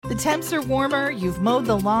The temps are warmer, you've mowed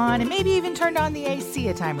the lawn, and maybe even turned on the AC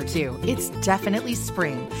a time or two. It's definitely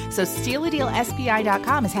spring. So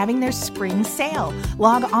StealADealSPI.com is having their spring sale.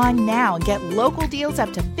 Log on now and get local deals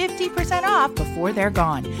up to 50% off before they're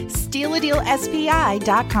gone.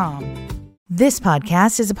 StealADealSPI.com. This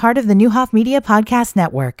podcast is a part of the Newhoff Media Podcast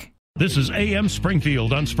Network. This is AM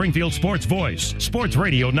Springfield on Springfield Sports Voice. Sports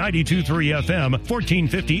Radio 92.3 FM,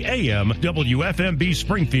 1450 AM, WFMB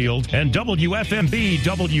Springfield, and WFMB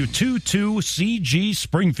W22CG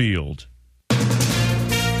Springfield.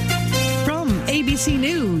 From ABC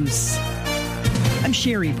News, I'm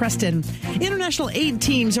Sherry Preston. International aid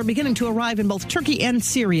teams are beginning to arrive in both Turkey and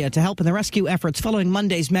Syria to help in the rescue efforts following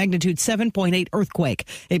Monday's magnitude 7.8 earthquake.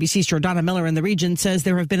 ABC's Jordana Miller in the region says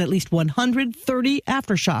there have been at least 130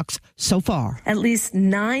 aftershocks so far. At least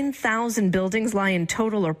 9,000 buildings lie in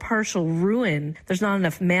total or partial ruin. There's not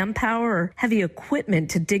enough manpower or heavy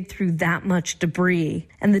equipment to dig through that much debris.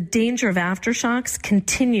 And the danger of aftershocks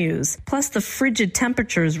continues. Plus the frigid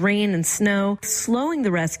temperatures, rain and snow, slowing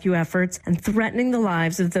the rescue efforts and threatening the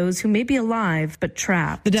lives of those who may be alive but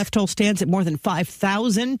trapped. The death toll stands at more than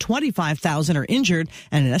 5,000. 25,000 are injured,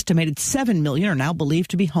 and an estimated 7 million are now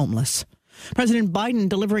believed to be homeless. President Biden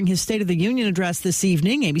delivering his State of the Union address this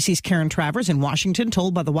evening. ABC's Karen Travers in Washington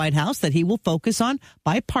told by the White House that he will focus on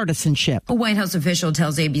bipartisanship. A White House official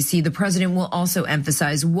tells ABC the president will also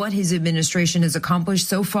emphasize what his administration has accomplished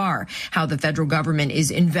so far, how the federal government is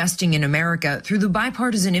investing in America through the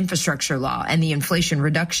Bipartisan Infrastructure Law and the Inflation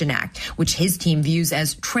Reduction Act, which his team views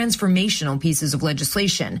as transformational pieces of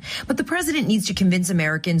legislation. But the president needs to convince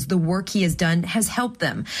Americans the work he has done has helped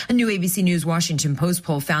them. A new ABC News Washington Post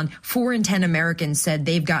poll found 4 in 10 Americans said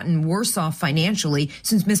they've gotten worse off financially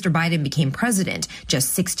since Mr. Biden became president.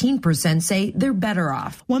 Just 16% say they're better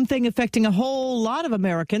off. One thing affecting a whole lot of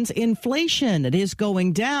Americans, inflation. It is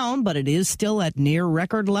going down, but it is still at near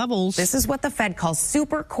record levels. This is what the Fed calls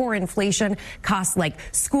super core inflation. Costs like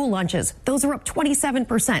school lunches, those are up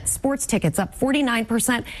 27%. Sports tickets up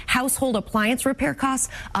 49%. Household appliance repair costs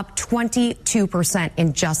up 22%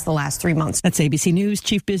 in just the last 3 months. That's ABC News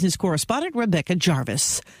Chief Business Correspondent Rebecca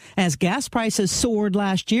Jarvis. As gas prices soared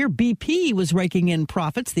last year, BP was raking in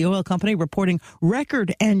profits. The oil company reporting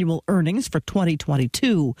record annual earnings for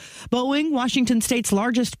 2022. Boeing, Washington State's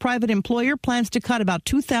largest private employer, plans to cut about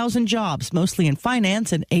 2,000 jobs, mostly in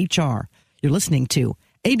finance and HR. You're listening to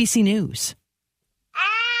ABC News.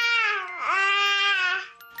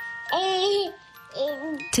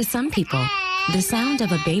 To some people, the sound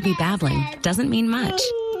of a baby babbling doesn't mean much.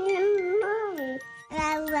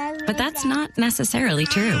 But that's not necessarily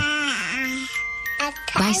true.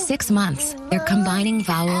 By 6 months, they're combining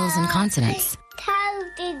vowels and consonants.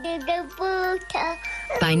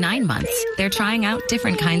 By 9 months, they're trying out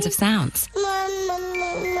different kinds of sounds.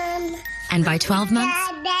 And by 12 months,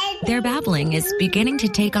 their babbling is beginning to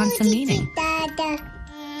take on some meaning.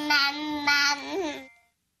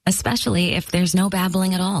 Especially if there's no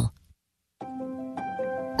babbling at all.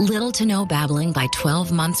 Little to no babbling by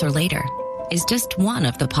 12 months or later is just one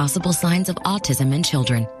of the possible signs of autism in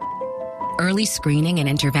children. Early screening and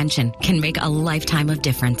intervention can make a lifetime of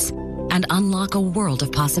difference and unlock a world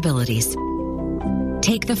of possibilities.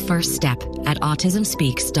 Take the first step at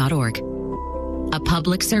autismspeaks.org. A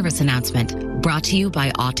public service announcement brought to you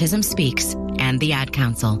by Autism Speaks and the Ad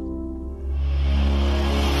Council.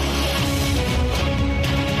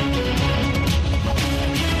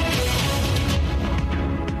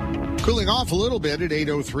 Cooling off a little bit at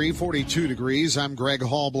 8:03, 42 degrees. I'm Greg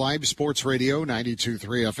Hallbleib, Sports Radio,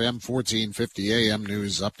 92.3 FM, 1450 AM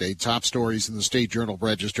News Update. Top stories in the State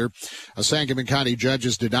Journal-Register. A Sangamon County judge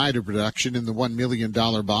has denied a reduction in the $1 million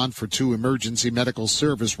bond for 2 emergency medical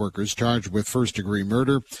service workers charged with first-degree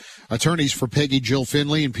murder. Attorneys for Peggy Jill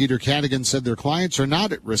Finley and Peter Cadigan said their clients are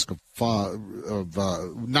not at risk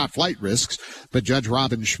not flight risks, but Judge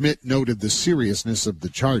Robin Schmidt noted the seriousness of the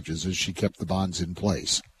charges as she kept the bonds in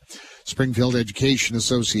place. Springfield Education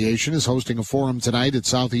Association is hosting a forum tonight at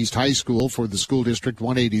Southeast High School for the School District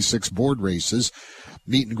 186 board races.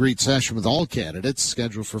 Meet and greet session with all candidates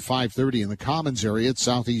scheduled for 5:30 in the Commons area at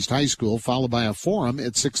Southeast High School, followed by a forum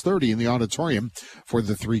at 6:30 in the auditorium for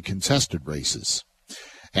the 3 contested races.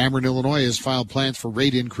 Ameren, Illinois has filed plans for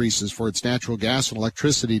rate increases for its natural gas and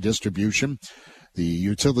electricity distribution. The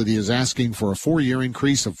utility is asking for a 4-year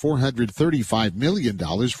increase of $435 million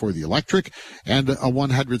for the electric and a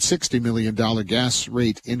 $160 million gas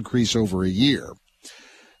rate increase over a year.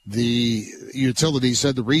 The utility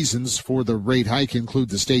said the reasons for the rate hike include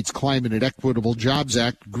the state's Climate and Equitable Jobs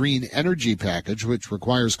Act Green Energy Package, which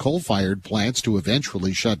requires coal-fired plants to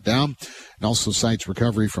eventually shut down, and also cites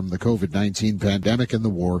recovery from the COVID-19 pandemic and the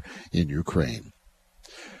war in Ukraine.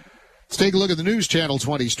 Let's take a look at the News Channel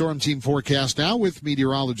 20 Storm Team forecast now with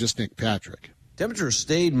meteorologist Nick Patrick. Temperatures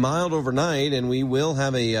stayed mild overnight, and we will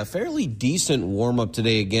have a fairly decent warm-up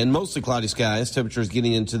today again. Mostly cloudy skies. Temperatures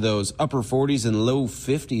getting into those upper 40s and low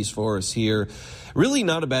 50s for us here. Really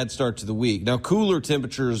not a bad start to the week. Now, cooler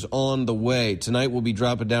temperatures on the way. Tonight we'll be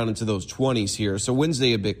dropping down into those 20s here. So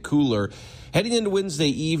Wednesday a bit cooler. Heading into Wednesday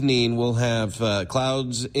evening, we'll have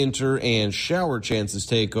clouds enter and shower chances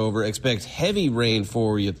take over. Expect heavy rain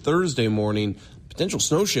for you Thursday morning. Potential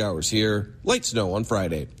snow showers here. Light snow on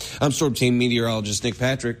Friday. I'm Storm Team meteorologist Nick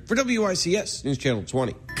Patrick for WICS News Channel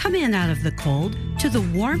 20. Come in out of the cold to the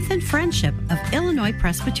warmth and friendship of Illinois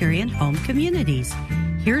Presbyterian Home Communities.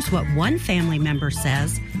 Here's what one family member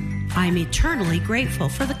says. I'm eternally grateful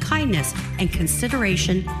for the kindness and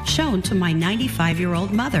consideration shown to my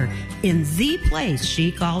 95-year-old mother in the place she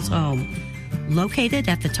calls home. Located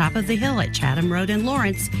at the top of the hill at Chatham Road in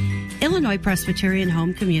Lawrence, Illinois Presbyterian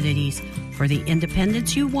Home Communities, for the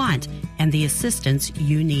independence you want and the assistance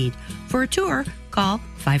you need. For a tour, call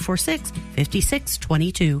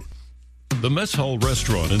 546-5622. The Mess Hall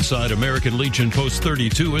Restaurant inside American Legion Post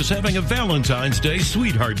 32 is having a Valentine's Day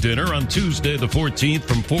Sweetheart Dinner on Tuesday the 14th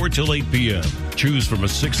from 4 till 8 p.m. Choose from a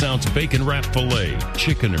 6-ounce bacon-wrapped filet,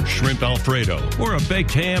 chicken or shrimp Alfredo, or a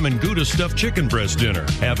baked ham and Gouda stuffed chicken breast dinner.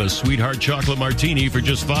 Have a Sweetheart chocolate martini for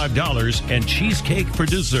just $5 and cheesecake for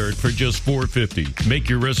dessert for just $4.50. Make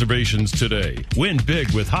your reservations today. Win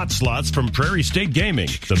big with hot slots from Prairie State Gaming.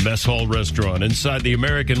 The Mess Hall Restaurant inside the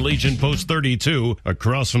American Legion Post 32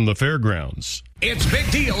 across from the fairgrounds. It's big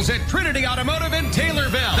deals at Trinity Automotive in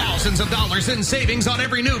Taylorville. Thousands of dollars in savings on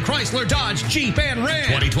every new Chrysler, Dodge, Jeep, and Ram.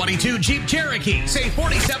 2022 Jeep Cherokee, save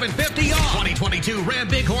 $4,750 off. 2022 Ram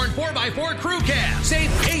Bighorn 4x4 Crew Cab, save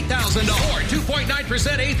 $8,000 or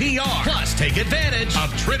 2.9% APR. Plus, take advantage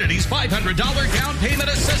of Trinity's $500 down payment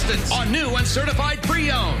assistance on new and certified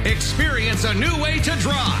pre-owned. Experience a new way to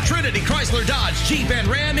drive. Trinity Chrysler, Dodge, Jeep, and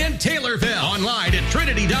Ram in Taylorville. Online at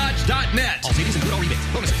TrinityDodge.net. All savings include all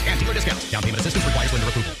rebates, bonuses, and dealer discounts. Down payment assistance requires lender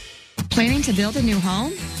approval. Planning to build a new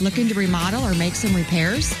home? Looking to remodel or make some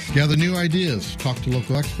repairs? Gather new ideas, talk to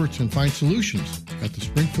local experts, and find solutions at the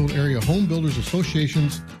Springfield Area Home Builders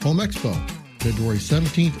Association's Home Expo, February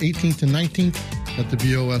 17th, 18th, and 19th at the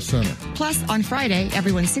BOS Center. Plus, on Friday,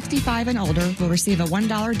 everyone 65 and older will receive a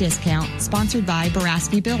 $1 discount, sponsored by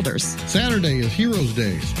Baraski Builders. Saturday is Heroes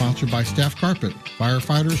Day, sponsored by Staff Carpet.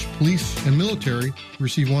 Firefighters, police, and military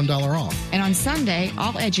receive $1 off. And on Sunday,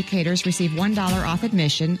 all educators receive $1 off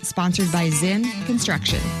admission, sponsored by Zen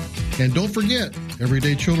Construction. And don't forget,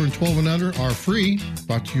 Everyday Children 12 and under are free,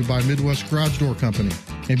 brought to you by Midwest Garage Door Company.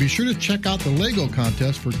 And be sure to check out the Lego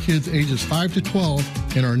contest for kids ages 5 to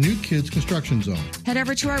 12 in our new Kids Construction Zone. Head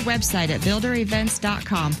over to our website at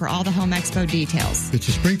builderevents.com for all the Home Expo details. It's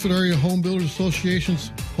the Springfield Area Home Builders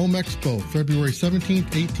Association's Home Expo, February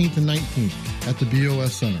 17th, 18th, and 19th at the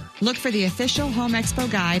BOS Center. Look for the official Home Expo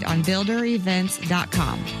guide on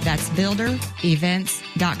builderevents.com. That's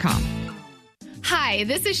builderevents.com. Hi,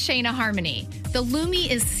 this is Shayna Harmony. The Lumi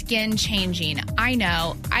is skin changing. I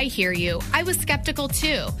know, I hear you. I was skeptical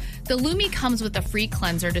too. The Lumi comes with a free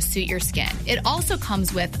cleanser to suit your skin. It also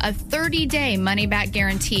comes with a 30-day money-back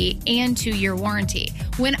guarantee and 2-year warranty.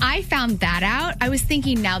 When I found that out, I was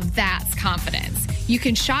thinking, now that's confidence. You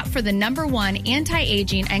can shop for the #1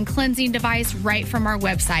 anti-aging and cleansing device right from our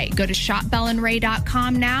website. Go to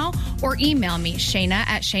shopbellandray.com now or email me,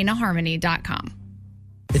 Shayna@ShaynaHarmony.com.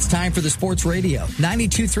 It's time for the Sports Radio,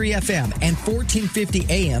 92.3 FM and 1450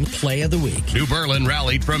 AM Play of the Week. New Berlin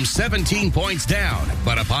rallied from 17 points down,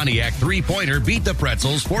 but a Pontiac three-pointer beat the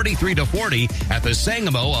Pretzels 43-40 at the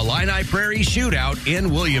Sangamo Illini Prairie Shootout in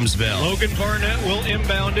Williamsville. Logan Barnett will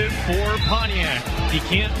inbound it for Pontiac. He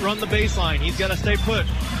can't run the baseline. He's got to stay put.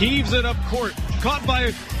 Heaves it up court. Caught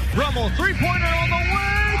by Rummel. Three-pointer on the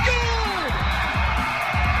way. Good!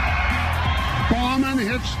 Bauman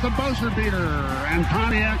hits the buzzer beater, and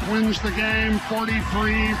Pontiac wins the game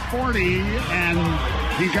 43-40, and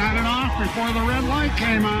he got it off before the red light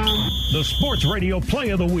came on. The Sports Radio Play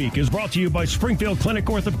of the Week is brought to you by Springfield Clinic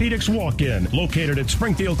Orthopedics Walk-In, located at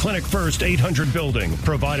Springfield Clinic First 800 Building,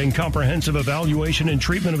 providing comprehensive evaluation and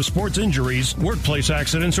treatment of sports injuries, workplace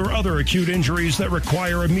accidents, or other acute injuries that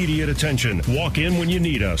require immediate attention. Walk in when you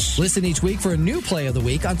need us. Listen each week for a new Play of the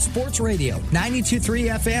Week on Sports Radio, 92.3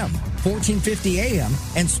 FM, 1450 AM,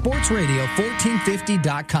 and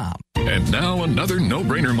sportsradio1450.com. And now another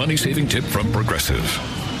no-brainer money-saving tip from Progressive.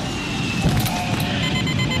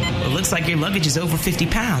 It looks like your luggage is over 50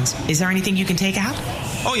 pounds. Is there anything you can take out?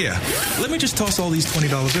 Oh, yeah. Let me just toss all these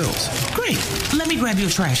 $20 bills. Great. Let me grab you a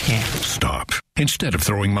trash can. Stop. Instead of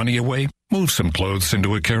throwing money away, Move some clothes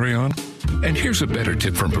into a carry-on. And here's a better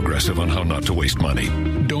tip from Progressive on how not to waste money.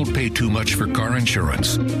 Don't pay too much for car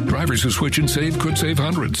insurance. Drivers who switch and save could save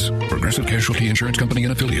hundreds. Progressive Casualty Insurance Company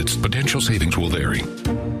and Affiliates. Potential savings will vary.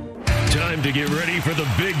 Time to get ready for the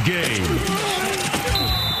big game.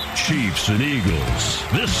 Chiefs and Eagles.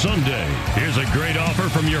 This Sunday, here's a great offer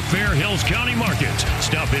from your Fair Hills County Market.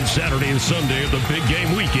 Stop in Saturday and Sunday of the big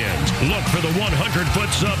game weekend. Look for the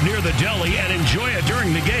 100-foot sub near the deli and enjoy it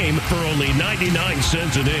during the game for only 99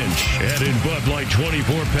 cents an inch. Add in Bud Light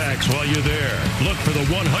 24 packs while you're there. Look for the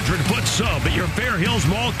 100-foot sub at your Fair Hills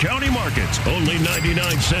Mall County Market. Only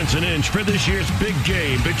 99 cents an inch for this year's big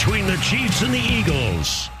game between the Chiefs and the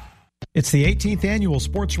Eagles. It's the 18th annual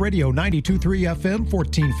Sports Radio 92.3 FM,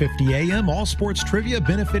 1450 AM, all sports trivia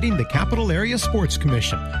benefiting the Capital Area Sports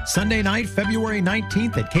Commission. Sunday night, February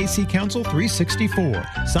 19th at KC Council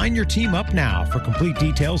 364. Sign your team up now. For complete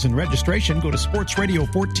details and registration, go to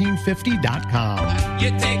sportsradio1450.com. You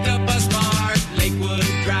take a bus smart Lakewood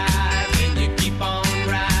Drive and you keep on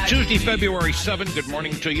riding. Tuesday, February 7th. Good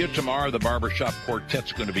morning to you. Tomorrow, the Barbershop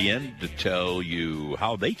Quartet's going to be in to tell you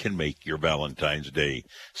how they can make your Valentine's Day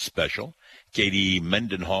special. Katie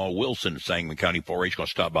Mendenhall Wilson, Sangamon County 4-H, going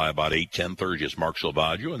to stop by about 8:10 Thursday. It's Mark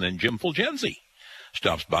Silvaggio, and then Jim Fulgenzi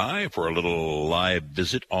stops by for a little live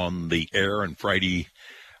visit on the air, and Friday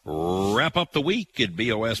wrap up the week at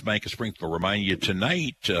BOS Bank of Springfield. Remind you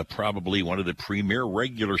tonight, probably one of the premier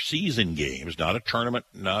regular season games, not a tournament,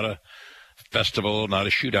 not a festival, not a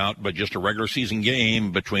shootout, but just a regular season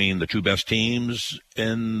game between the two best teams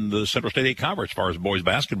in the Central State 8 Conference as far as boys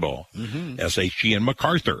basketball, SHG and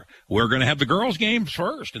MacArthur. We're going to have the girls' games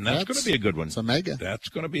first, and that's going to be a good one. It's a mega. That's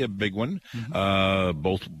going to be a big one.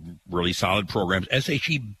 Both really solid programs.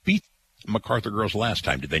 SHG beat MacArthur girls last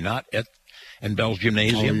time, did they not? And Bell's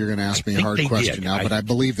Gymnasium. Oh, you're going to ask me a hard question now, but I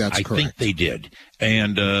believe that's correct. I think they did.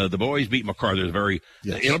 And the boys beat MacArthur.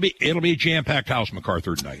 Yes. It'll be a jam-packed house,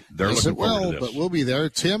 MacArthur tonight. They're looking forward to this. But we'll be there.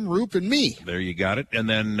 Tim, Roop, and me. There you got it. And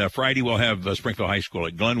then Friday we'll have Springfield High School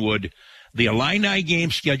at Glenwood. The Illini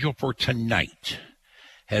game scheduled for tonight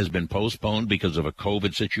has been postponed because of a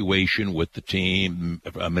COVID situation with the team,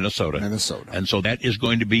 Minnesota. And so that is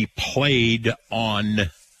going to be played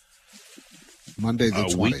on Monday the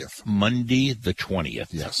 20th. Monday the 20th.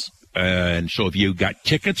 Yes. And so if you got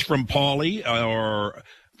tickets from Paulie or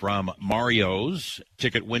from Mario's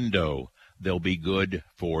ticket window, they'll be good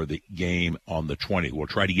for the game on the 20th. We'll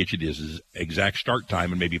try to get you this exact start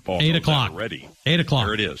time, and maybe Paul 8 o'clock. Ready. 8 o'clock.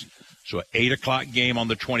 There it is. So 8 o'clock game on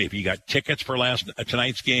the 20th. If you got tickets for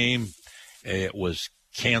tonight's game, it was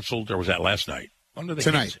canceled, or was that last night?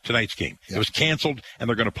 Tonight's game. Yep. It was canceled, and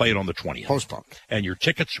they're going to play it on the 20th. Postponed. And your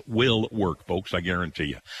tickets will work, folks, I guarantee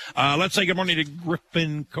you. Let's say good morning to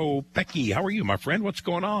Griffin Kopecki. How are you, my friend? What's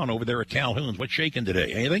going on over there at Calhoun's? What's shaking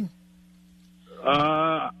today? Anything?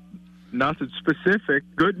 Nothing specific.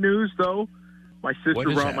 Good news, though. My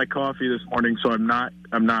sister brought my coffee this morning, so I'm not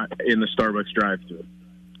in the Starbucks drive-thru.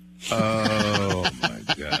 Oh, my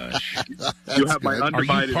gosh. You have my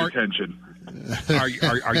undivided attention. Are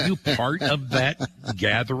you part of that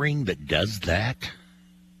gathering that does that?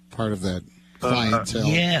 Part of that clientele?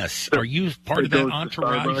 Yes. Are you part of that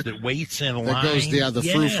entourage that waits in line? That goes,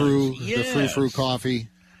 the frou-frou coffee.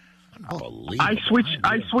 Unbelievable. I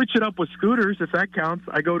switch it up with Scooters, if that counts.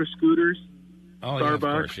 I go to Scooters, Starbucks. Yeah, of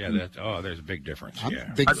course. Yeah, there's a big difference. I'm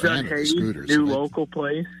a big fan of Scooters. New local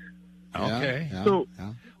place. Okay. So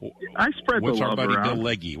I spread the love around. What's our buddy Bill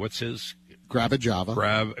Legge? What's his? Grab a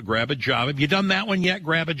Java. Grab a Java. Have you done that one yet,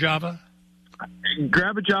 Grab a Java?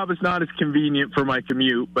 Grab a Java is not as convenient for my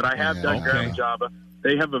commute, but I have done Grab a Java.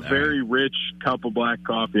 They have a very rich cup of black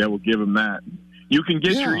coffee. I will give them that. You can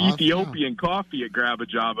get your Ethiopian coffee at Grab a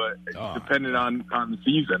Java, depending on the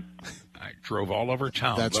season. I drove all over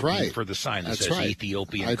town for the sign that says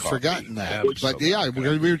Ethiopian coffee. I'd forgotten that. But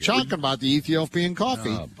we were talking about the Ethiopian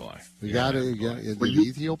coffee. Oh, boy. We got the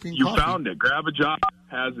Ethiopian coffee. You found it. Grab a Java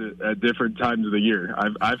has it at different times of the year.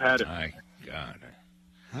 I've had it. My God.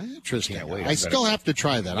 Interesting. I still have to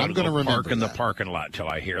try that. I'm going to remember park in the parking lot until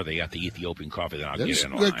I hear they got the Ethiopian coffee. Then I'll get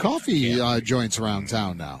in line. There's good coffee joints around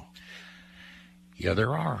town now. Yeah,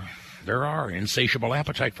 there are. There are. Insatiable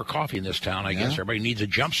appetite for coffee in this town. I guess everybody needs a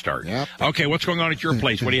jump start. Yep. Okay, what's going on at your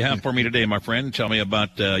place? What do you have for me today, my friend? Tell me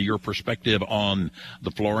about your perspective on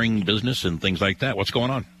the flooring business and things like that. What's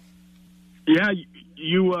going on? Yeah,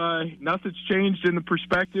 nothing's changed in the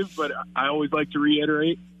perspective, but I always like to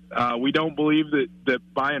reiterate, we don't believe that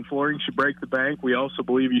buying flooring should break the bank. We also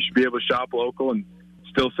believe you should be able to shop local and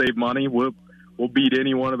still save money. We'll beat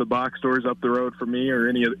any one of the box stores up the road from me or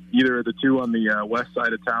either of the two on the west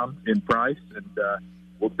side of town in price, and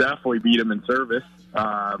we'll definitely beat them in service.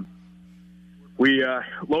 We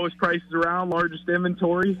lowest prices around, largest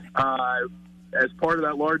inventory. As part of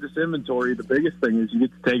that largest inventory, the biggest thing is you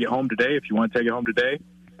get to take it home today if you want to take it home today,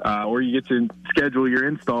 or you get to schedule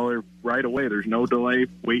your installer right away. There's no delay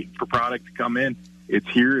waiting for product to come in. It's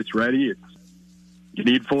here. It's ready. You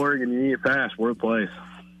need flooring and you need it fast. We're the place.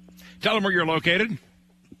 Tell them where you're located.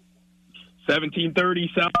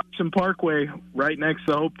 1730 South Jackson Parkway, right next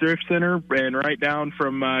to the Hope Thrift Center, and right down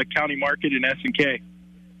from County Market in S&K.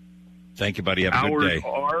 Thank you, buddy. Have a good day.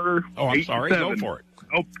 Hours are I'm sorry. Go for it.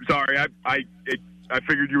 Oh, sorry. I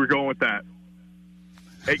figured you were going with that.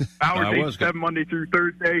 8 to 7 Monday through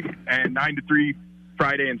Thursday, and 9 to 3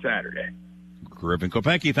 Friday and Saturday. Griffin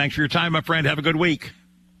Kopecki, thanks for your time, my friend. Have a good week.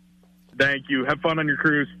 Thank you. Have fun on your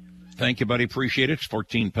cruise. Thank you, buddy. Appreciate it. It's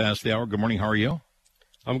 14 past the hour. Good morning. How are you?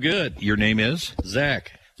 I'm good. Your name is?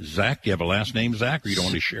 Zach. Zach, do you have a last name, Zach, or you don't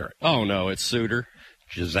want to share it? Oh, no, it's Suter.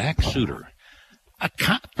 Zach Suter. A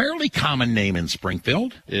fairly common name in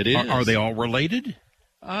Springfield. It is. Are they all related?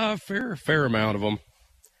 Fair amount of them.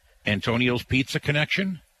 Antonio's Pizza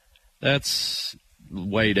connection? That's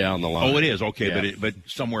way down the line. Oh, it is. Okay, yeah. but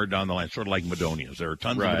somewhere down the line, sort of like Madonias. There are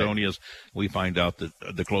tons of Madonias. We find out that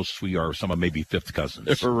the closest we are, some of maybe fifth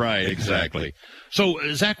cousins. Right, exactly. So,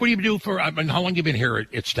 Zach, what do you do for, how long have you been here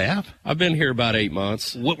at staff? I've been here about 8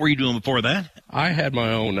 months. What were you doing before that? I had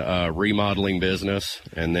my own remodeling business,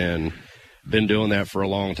 and then been doing that for a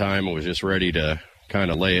long time. I was just ready to kind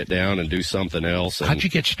of lay it down and do something else. How'd you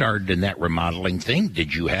get started in that remodeling thing?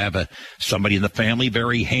 Did you have somebody in the family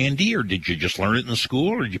very handy, or did you just learn it in school,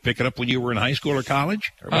 or did you pick it up when you were in high school or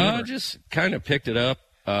college? I just kind of picked it up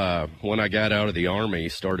when I got out of the Army,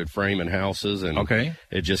 started framing houses, and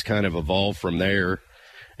it just kind of evolved from there.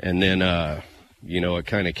 And then, it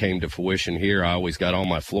kind of came to fruition here. I always got all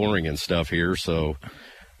my flooring and stuff here, so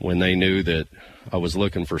when they knew that I was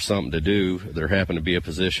looking for something to do, there happened to be a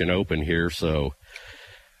position open here, so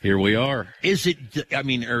here we are. There's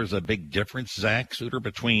a big difference, Zach Suter,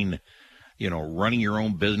 between, running your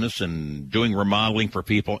own business and doing remodeling for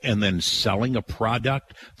people and then selling a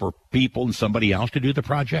product for people and somebody else to do the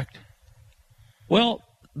project? Well,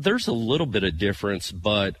 there's a little bit of difference,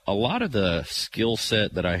 but a lot of the skill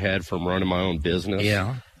set that I had from running my own business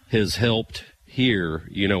has helped here,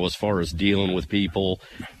 as far as dealing with people,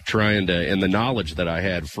 and the knowledge that I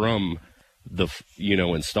had from the,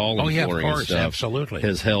 installing flooring and stuff absolutely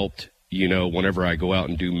has helped, whenever I go out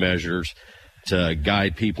and do measures to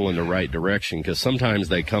guide people in the right direction, because sometimes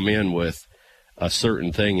they come in with a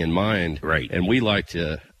certain thing in mind, and we like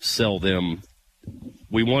to sell them.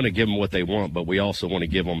 We want to give them what they want, but we also want to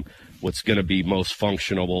give them what's going to be most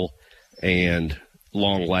functional and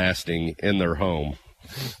long-lasting in their home.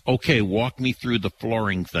 Okay, walk me through the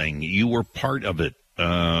flooring thing. You were part of it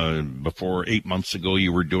before 8 months ago.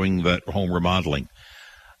 You were doing that home remodeling.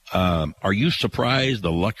 Are you surprised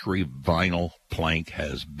the luxury vinyl plank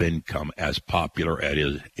has become as popular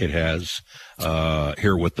as it has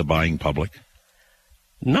here with the buying public?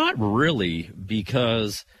 Not really,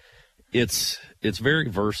 because it's very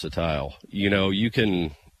versatile. It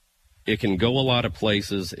can go a lot of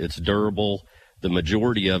places. It's durable. The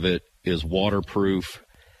majority of it is waterproof,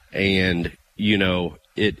 and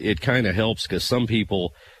it kind of helps because some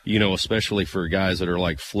people, especially for guys that are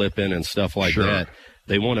like flipping and stuff like that,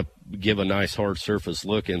 they want to give a nice hard surface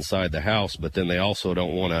look inside the house, but then they also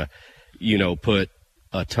don't want to put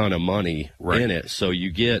a ton of money in it, so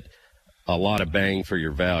you get a lot of bang for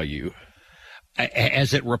your value.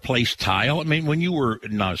 Has it replaced tile? I mean, when you were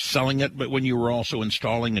not selling it, but when you were also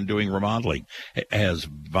installing and doing remodeling, has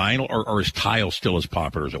vinyl or is tile still as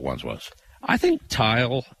popular as it once was? I think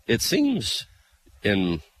tile, it seems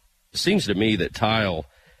to me that tile,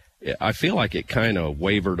 I feel like it kind of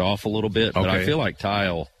wavered off a little bit, but I feel like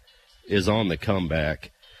tile is on the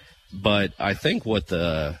comeback. But I think what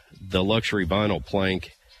the luxury vinyl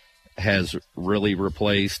plank has really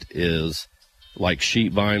replaced is like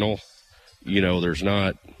sheet vinyl. We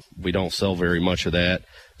don't sell very much of that.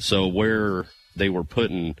 So where they were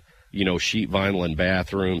putting, sheet vinyl in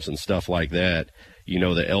bathrooms and stuff like that, the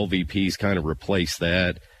LVPs kind of replaced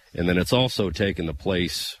that. And then it's also taken the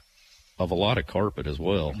place of a lot of carpet as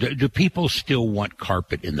well. Do people still want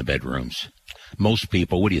carpet in the bedrooms? Most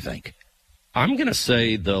people, what do you think? I'm going to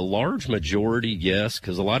say the large majority, yes,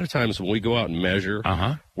 because a lot of times when we go out and measure,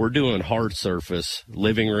 we're doing hard surface,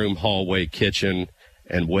 living room, hallway, kitchen,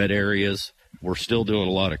 and wet areas. We're still doing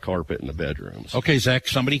a lot of carpet in the bedrooms. Okay, Zach,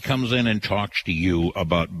 somebody comes in and talks to you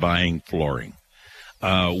about buying flooring.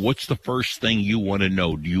 What's the first thing you want to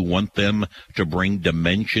know? Do you want them to bring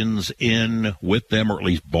dimensions in with them, or at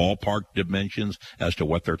least ballpark dimensions as to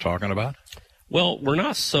what they're talking about? Well, we're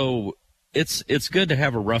not so – it's good to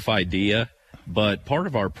have a rough idea, But part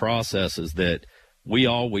of our process is that we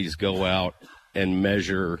always go out and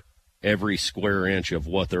measure every square inch of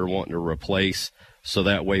what they're wanting to replace, so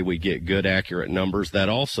that way we get good, accurate numbers. That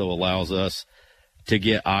also allows us to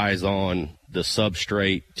get eyes on the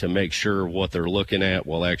substrate to make sure what they're looking at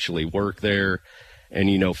will actually work there, and,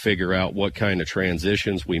 you know, figure out what kind of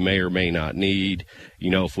transitions we may or may not need, you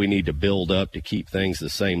know, if we need to build up to keep things the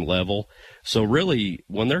same level. So really,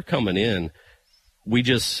 when they're coming in, we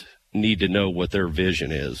just need to know what their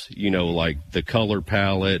vision is, you know, like the color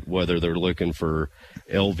palette, whether they're looking for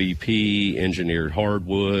LVP, engineered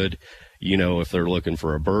hardwood, you know, if they're looking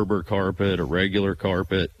for a Berber carpet, a regular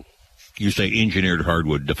carpet. You say engineered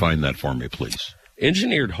hardwood. Define that for me, please.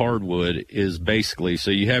 Engineered hardwood is basically,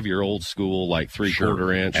 so you have your old school, like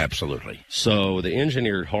 3/4 inch. Absolutely. So the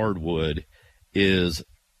engineered hardwood is,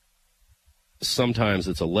 sometimes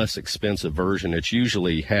it's a less expensive version. It's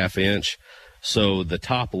usually 1/2 inch. So the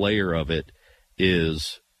top layer of it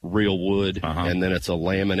is real wood, and then it's a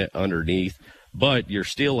laminate underneath. But you're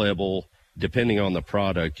still able, depending on the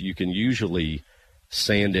product, you can usually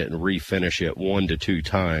sand it and refinish it 1 to 2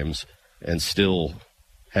 times and still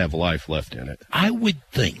have life left in it. I would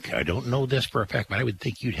think, I don't know this for a fact, but I would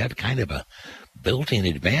think you'd have kind of a built-in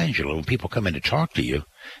advantage when people come in to talk to you,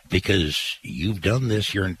 because you've done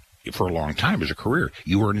this for a long time as a career.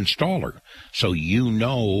 You were an installer, so you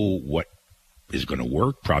know what is going to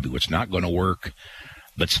work, probably what's not going to work.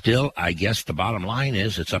 But still, I guess the bottom line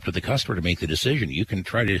is it's up to the customer to make the decision. You can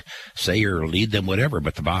try to say or lead them whatever,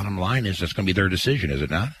 but the bottom line is it's going to be their decision, is it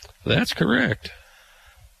not? That's correct.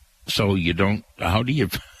 So you don't,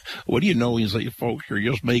 what do you know? He's like, folks, you're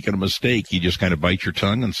just making a mistake. You just kind of bite your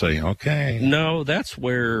tongue and say, okay. No, that's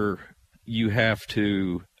where you have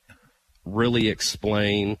to really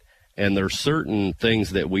explain. And there's certain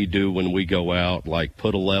things that we do when we go out, like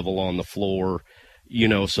put a level on the floor, you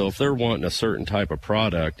know, so if they're wanting a certain type of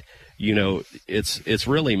product, you know, it's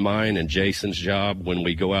really mine and Jason's job when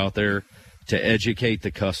we go out there to educate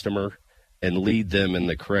the customer and lead them in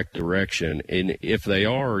the correct direction. And if they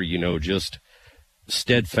are, you know, just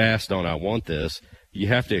steadfast on, I want this, you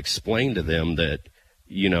have to explain to them that,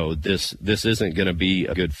 you know, this isn't going to be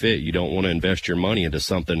a good fit. You don't want to invest your money into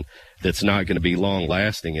something that's not going to be long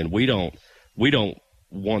lasting. And we don't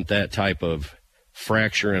want that type of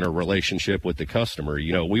fracture in a relationship with the customer.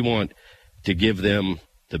 You know, we want to give them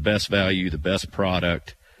the best value, the best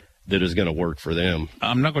product that is going to work for them.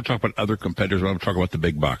 I'm not going to talk about other competitors, but I'm going to talk about the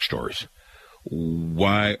big box stores.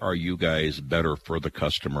 Why are you guys better for the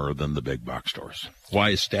customer than the big box stores?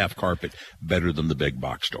 Why is Staff Carpet better than the big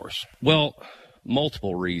box stores? Well,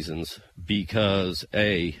 multiple reasons. Because,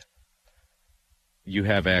 A, you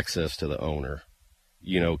have access to the owner.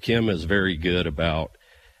 You know, Kim is very good about,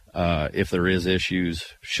 if there is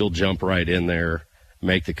issues, she'll jump right in there,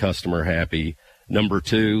 make the customer happy. Number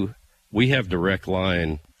 2, we have direct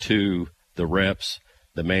line to the reps,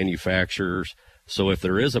 the manufacturers. So if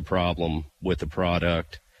there is a problem with the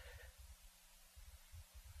product,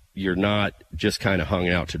 you're not just kind of hung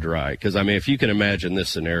out to dry. Because, I mean, if you can imagine this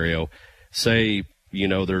scenario, say, you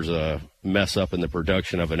know, there's a mess up in the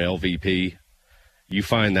production of an LVP. You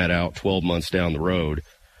find that out 12 months down the road.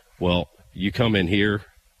 Well, you come in here,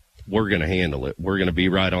 we're going to handle it. We're going to be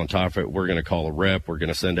right on top of it. We're going to call a rep. We're going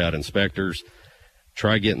to send out inspectors.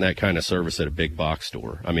 Try getting that kind of service at a big box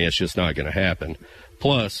store. I mean, it's just not going to happen.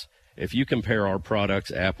 Plus, if you compare our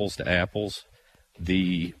products apples to apples,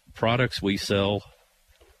 the products we sell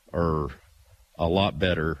are a lot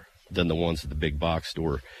better than the ones at the big box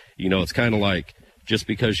store. You know, it's kind of like just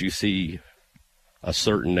because you see a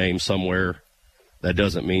certain name somewhere, that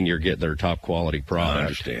doesn't mean you're getting their top quality product. I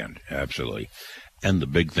understand. Absolutely. And the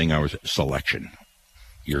big thing selection.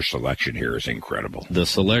 Your selection here is incredible. The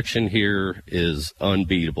selection here is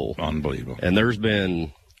unbeatable. Unbelievable. And there's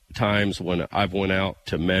been times when I've went out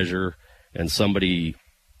to measure and somebody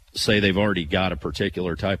say they've already got a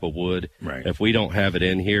particular type of wood. Right. If we don't have it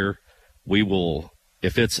in here, we will,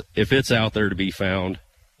 if it's out there to be found,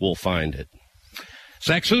 we'll find it.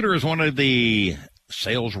 Zach Suter is one of the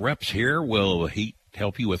sales reps here. Will he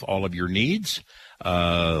help you with all of your needs?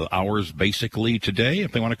 Hours basically today,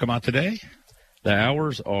 if they want to come out today? The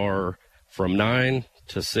hours are from 9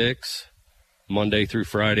 to 6, Monday through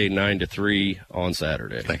Friday, 9 to 3 on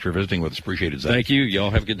Saturday. Thanks for visiting with us. Appreciate it, Zach. Thank you. Y'all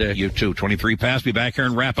have a good day. You too. 23 past. Be back here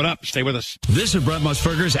and wrap it up. Stay with us. This is Brett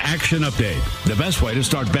Musburger's Action Update. The best way to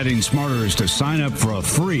start betting smarter is to sign up for a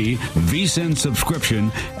free VSiN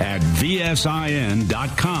subscription at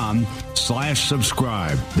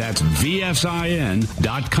vsin.com/subscribe. That's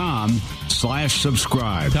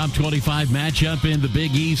vsin.com/subscribe. Top 25 matchup in the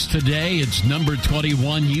Big East today. It's number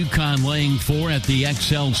 21 UConn laying 4 at the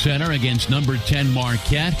XL Center against number 10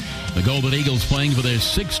 Marquette. The Golden Eagles playing for their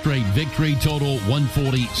 6th straight victory, total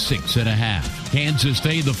 146.5. Kansas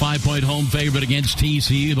State, the 5-point home favorite against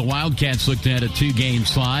TCU. The Wildcats looked at a 2-game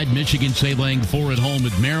slide. Michigan State laying 4 at home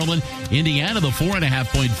with Maryland. Indiana, the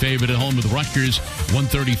 4.5-point favorite at home with Rutgers,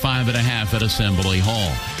 135.5 at Assembly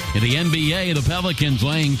Hall. In the NBA, the Pelicans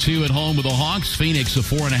laying 2 at home with the Hawks. Phoenix, a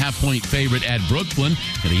 4.5-point favorite at Brooklyn.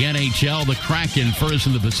 In the NHL, the Kraken first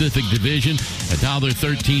in the Pacific Division. A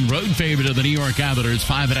 $1.13 road favorite of the New York Islanders,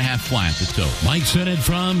 5.5 flat to total. Mike Sennett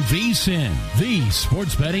from VSiN, the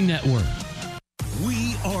Sports Betting Network.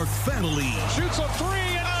 We are family. Shoots a 3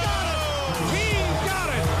 and got it. He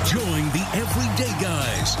got it. Join the everyday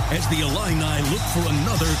guys as the Illini look for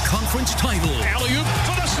another conference title. Alley-oop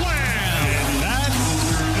for the slam. And that's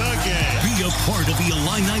the game. Be a part of the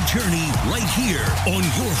Illini journey right here on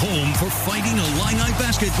your home for Fighting Illini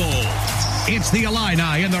basketball. It's the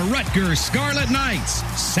Illini and the Rutgers Scarlet Knights,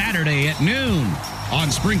 Saturday at noon on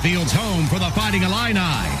Springfield's home for the Fighting Illini,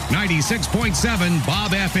 96.7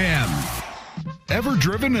 Bob FM. Ever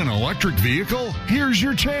driven an electric vehicle? Here's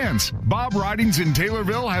your chance. Bob Ridings in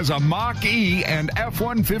Taylorville has a Mach-E and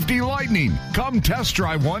F-150 Lightning. Come test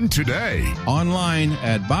drive one today. Online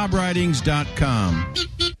at bobridings.com.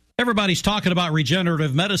 Everybody's talking about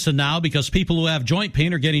regenerative medicine now because people who have joint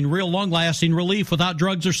pain are getting real long-lasting relief without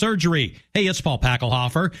drugs or surgery. Hey, it's Paul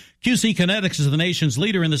Packelhofer. QC Kinetics is the nation's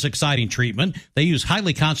leader in this exciting treatment. They use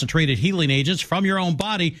highly concentrated healing agents from your own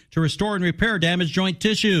body to restore and repair damaged joint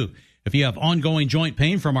tissue. If you have ongoing joint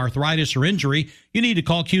pain from arthritis or injury, you need to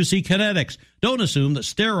call QC Kinetics. Don't assume that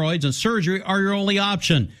steroids and surgery are your only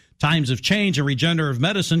option. Times have changed and regenerative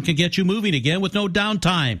medicine can get you moving again with no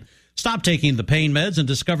downtime. Stop taking the pain meds and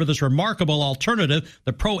discover this remarkable alternative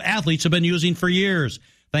that pro athletes have been using for years.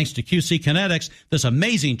 Thanks to QC Kinetics, this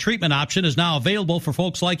amazing treatment option is now available for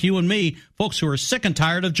folks like you and me, folks who are sick and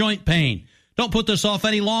tired of joint pain. Don't put this off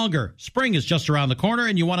any longer. Spring is just around the corner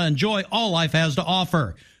and you want to enjoy all life has to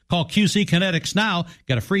offer. Call QC Kinetics now.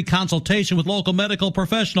 Get a free consultation with local medical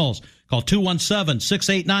professionals. Call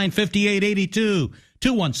 217-689-5882.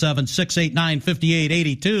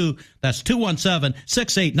 217-689-5882. That's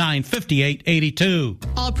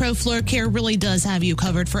 217-689-5882. All Pro Floor Care really does have you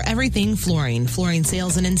covered for everything flooring. Flooring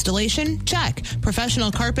sales and installation? Check.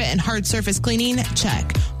 Professional carpet and hard surface cleaning?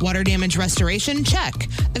 Check. Water damage restoration? Check.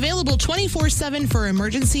 Available 24/7 for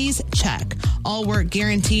emergencies? Check. All work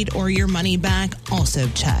guaranteed or your money back? Also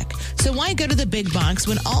check. So why go to the big box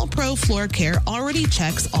when All Pro Floor Care already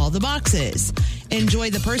checks all the boxes? Enjoy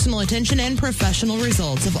the personal attention and professional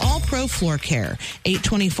results of All Pro Floor Care.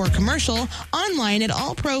 824 Commercial, online at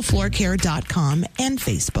allprofloorcare.com and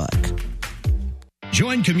Facebook.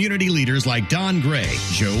 Join community leaders like Don Gray,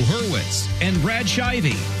 Joe Hurwitz, and Brad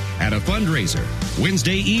Shivey at a fundraiser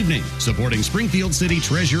Wednesday evening supporting Springfield City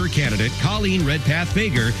Treasurer candidate Colleen Redpath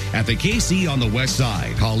Fager at the KC on the West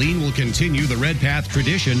Side. Colleen will continue the Redpath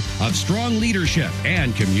tradition of strong leadership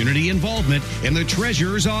and community involvement in the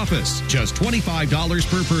Treasurer's office. Just $25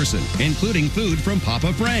 per person, including food from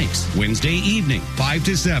Papa Frank's. Wednesday evening, 5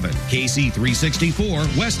 to 7, KC 364,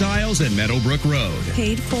 West Isles and Meadowbrook Road.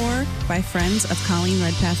 Paid for by friends of Colleen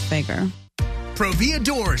Redpath Fager. Provia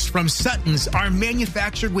doors from Sutton's are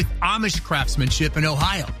manufactured with Amish craftsmanship in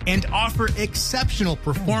Ohio and offer exceptional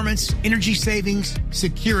performance, energy savings,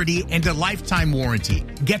 security, and a lifetime warranty.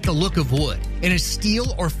 Get the look of wood in a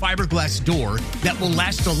steel or fiberglass door that will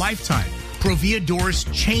last a lifetime. Provia doors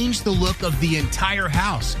change the look of the entire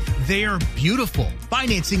house. They are beautiful.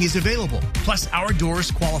 Financing is available. Plus, our doors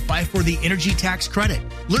qualify for the energy tax credit.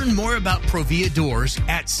 Learn more about Provia doors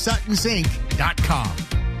at suttonsinc.com.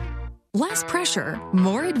 Less pressure,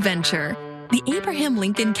 more adventure. The Abraham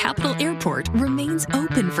Lincoln Capital Airport remains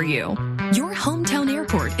open for you. Your hometown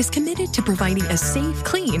airport is committed to providing a safe,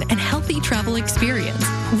 clean, and healthy travel experience.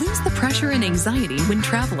 Lose the pressure and anxiety when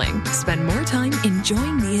traveling. Spend more time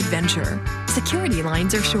enjoying the adventure. Security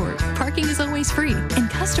lines are short, parking is always free, and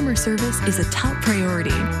customer service is a top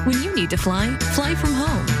priority. When you need to fly, fly from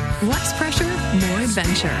home. Less pressure, more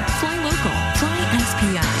adventure. Fly local. Fly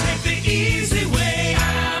SPI. Take the easy way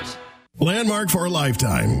out. Landmark for a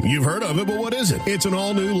lifetime. You've heard of it, but what is it? It's an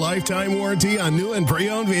all-new lifetime warranty on new and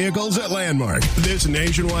pre-owned vehicles at Landmark. This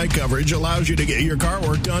nationwide coverage allows you to get your car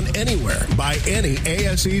work done anywhere by any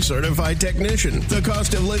ASE certified technician. The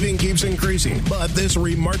cost of living keeps increasing, but this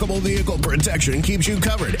remarkable vehicle protection keeps you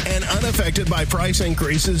covered and unaffected by price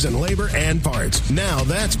increases in labor and parts. Now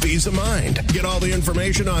that's peace of mind. Get all the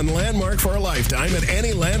information on Landmark for a lifetime at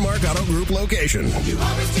any Landmark Auto Group location. You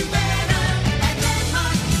always do better.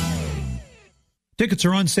 Tickets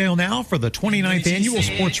are on sale now for the 29th annual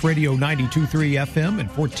Sports Radio 92.3 FM and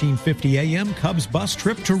 1450 AM Cubs bus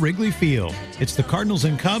trip to Wrigley Field. It's the Cardinals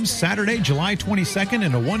and Cubs Saturday, July 22nd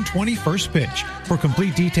and a 1:20 first pitch. For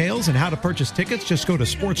complete details and how to purchase tickets, just go to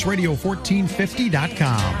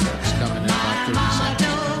sportsradio1450.com. It's coming in about 30 seconds.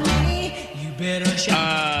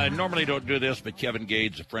 Normally don't do this, but Kevin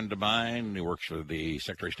Gade's a friend of mine. He works for the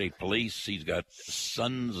Secretary of State Police. He's got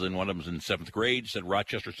sons, and one of them's in 7th grade. Said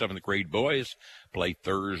Rochester 7th grade boys play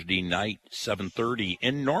Thursday night, 7:30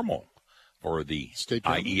 in Normal for the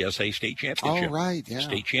IESA State Championship. Oh, right, yeah.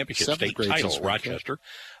 State Championship, Seventh state title, Rochester.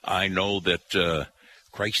 I know that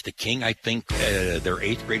Christ the King, I think their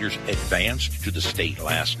 8th graders advanced to the state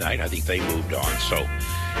last night. I think they moved on. So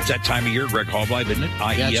it's that time of year, Greg Hallbleib, isn't it?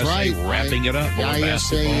 IESA right. wrapping it up.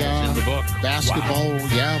 IESA in the book. Basketball,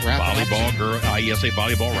 wow. Volleyball, girl, IESA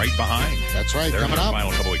volleyball right behind. That's right, They're coming up.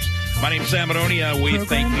 Final couple weeks. My name's Sam Madonia. We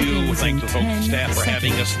thank you. Thanks to the folks and staff for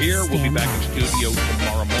having us here. We'll be back in studio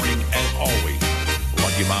tomorrow morning, as always.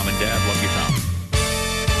 Love you, Mom and Dad. Love you, Tom.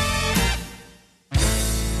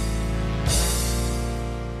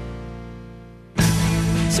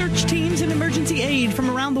 Search teams and emergency aid from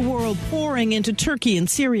around the world pouring into Turkey and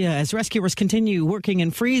Syria as rescuers continue working in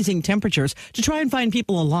freezing temperatures to try and find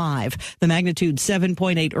people alive. The magnitude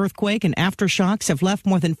 7.8 earthquake and aftershocks have left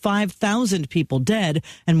more than 5,000 people dead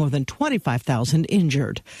and more than 25,000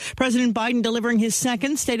 injured. President Biden delivering his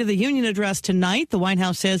second State of the Union address tonight. The White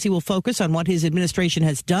House says he will focus on what his administration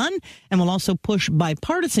has done and will also push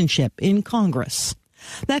bipartisanship in Congress.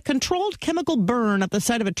 That controlled chemical burn at the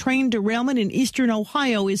site of a train derailment in eastern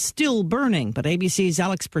Ohio is still burning. But ABC's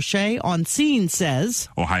Alex Perche on scene says,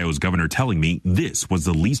 Ohio's governor telling me this was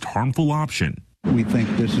the least harmful option. We think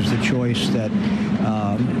this is the choice that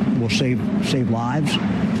will save lives.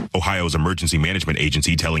 Ohio's emergency management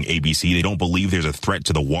agency telling ABC they don't believe there's a threat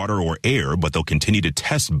to the water or air, but they'll continue to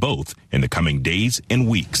test both in the coming days and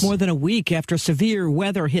weeks. More than a week after severe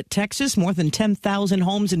weather hit Texas, more than 10,000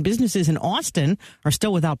 homes and businesses in Austin are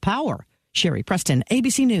still without power. Sherry Preston,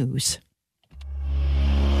 ABC News.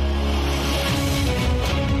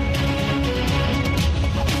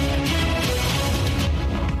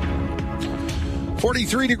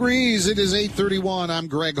 43 degrees. It is 8:31. I'm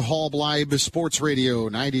Greg Hallbleib, Sports Radio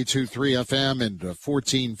 92.3 FM and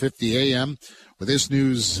 1450 AM. With this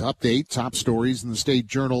news update, top stories in the State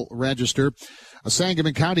Journal Register. A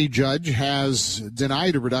Sangamon County judge has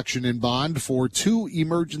denied a reduction in bond for 2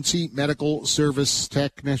 emergency medical service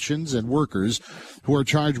technicians and workers who are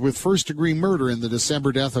charged with first-degree murder in the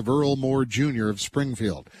December death of Earl Moore Jr. of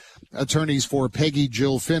Springfield. Attorneys for Peggy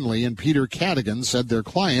Jill Finley and Peter Cadigan said their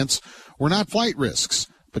clients were not flight risks,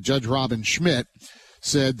 but Judge Robin Schmidt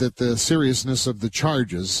said that the seriousness of the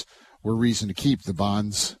charges were reason to keep the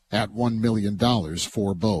bonds at $1 million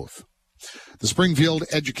for both. The Springfield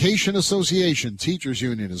Education Association Teachers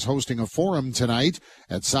Union is hosting a forum tonight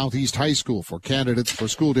at Southeast High School for candidates for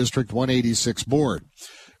School District 186 board.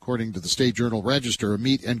 According to the State Journal Register, a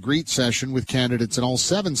meet and greet session with candidates in all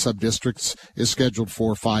 7 subdistricts is scheduled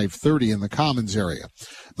for 5:30 in the Commons area.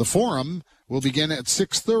 The forum will begin at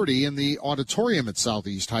 6:30 in the auditorium at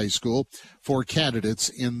Southeast High School for candidates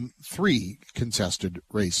in 3 contested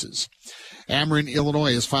races. Ameren,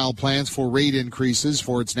 Illinois has filed plans for rate increases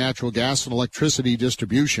for its natural gas and electricity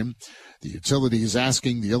distribution. The utility is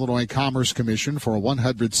asking the Illinois Commerce Commission for a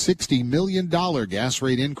 $160 million gas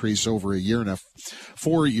rate increase over a year and a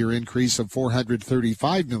 4-year increase of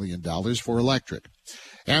 $435 million for electric.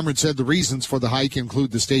 Ameren said the reasons for the hike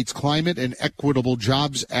include the state's Climate and Equitable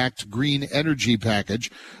Jobs Act green energy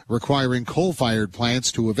package, requiring coal-fired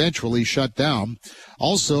plants to eventually shut down.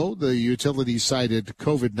 Also, the utility cited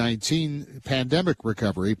COVID-19 pandemic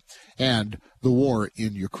recovery and the war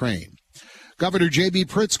in Ukraine. Governor J.B.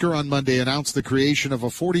 Pritzker on Monday announced the creation of a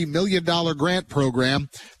 $40 million grant program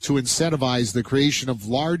to incentivize the creation of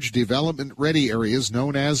large development-ready areas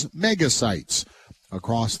known as megasites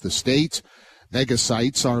across the state.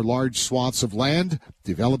 Megasites are large swaths of land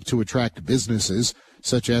developed to attract businesses,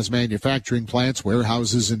 such as manufacturing plants,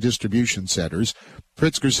 warehouses, and distribution centers.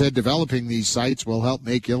 Pritzker said developing these sites will help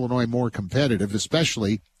make Illinois more competitive,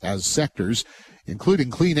 especially as sectors,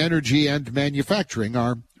 including clean energy and manufacturing,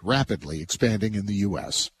 are rapidly expanding in the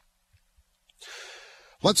U.S.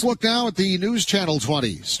 Let's look now at the News Channel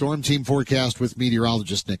 20 Storm Team forecast with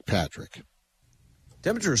meteorologist Nick Patrick.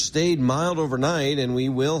 Temperatures stayed mild overnight, and we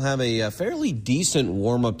will have a fairly decent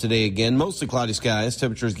warm-up today again. Mostly cloudy skies.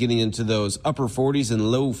 Temperatures getting into those upper 40s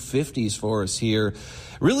and low 50s for us here.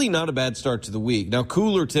 Really not a bad start to the week. Now,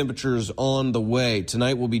 cooler temperatures on the way.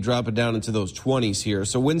 Tonight we'll be dropping down into those 20s here.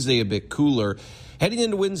 So Wednesday a bit cooler. Heading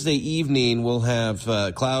into Wednesday evening, we'll have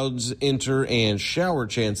clouds enter and shower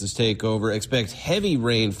chances take over. Expect heavy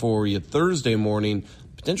rain for you Thursday morning.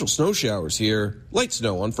 Potential snow showers here. Light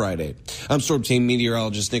snow on Friday. I'm Storm Team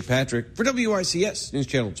meteorologist Nick Patrick for WICS News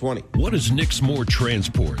Channel 20. What is Nixmore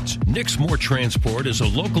Transport? Nixmore Transport is a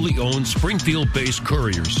locally owned Springfield-based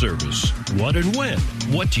courier service. What and when?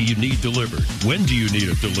 What do you need delivered? When do you need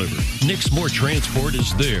it delivered? Nixmore Transport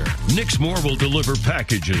is there. Nixmore will deliver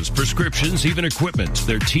packages, prescriptions, even equipment.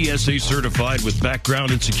 They're TSA certified with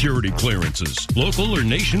background and security clearances. Local or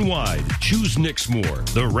nationwide, choose Nixmore,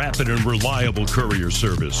 the rapid and reliable courier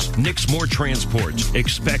service. Nixmore Transport.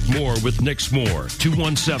 Expect more with Nixmore.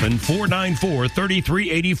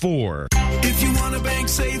 217-494-3384. If you want to bank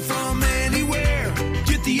safe from anywhere,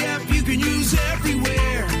 get the app you can use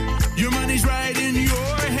everywhere. Your money's right in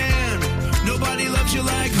your hand. Nobody loves you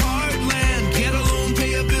like Heartland. Get a loan,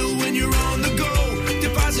 pay a bill when you're on the go.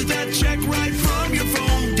 Deposit that check right from your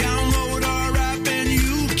phone. Download our app and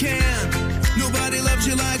you can. Nobody loves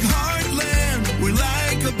you like Heartland. We're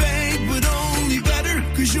like a bank, but only better,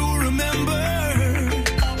 'cause you're a member.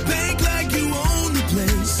 Bank like you own the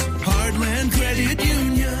place. Heartland Credit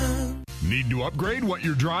Union. Need to upgrade what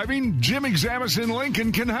you're driving? Jim Examus in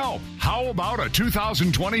Lincoln can help. How about a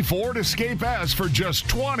 2020 Ford Escape S for just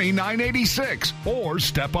 $20,986? Or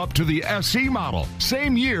step up to the SE model.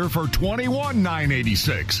 Same year for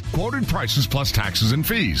 $21,986. Quoted prices plus taxes and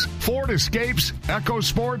fees. Ford Escapes,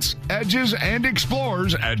 EcoSports, Edges, and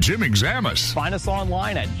Explorers at Jim Examus. Find us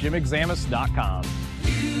online at jimexamus.com.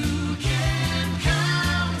 You can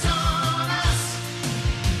count on us.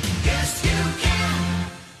 Yes, you can.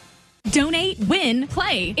 Donate, win,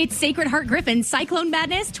 play. It's Sacred Heart Griffin Cyclone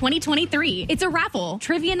Madness 2023. It's a raffle,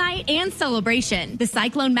 trivia night, and celebration. The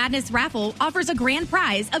Cyclone Madness raffle offers a grand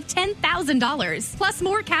prize of $10,000, plus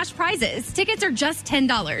more cash prizes. Tickets are just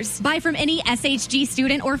 $10. Buy from any SHG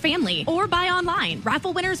student or family, or buy online.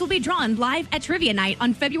 Raffle winners will be drawn live at trivia night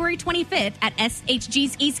on February 25th at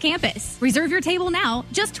SHG's East Campus. Reserve your table now,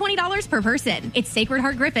 just $20 per person. It's Sacred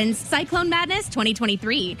Heart Griffin's Cyclone Madness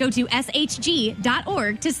 2023. Go to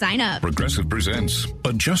shg.org to sign up. Progressive presents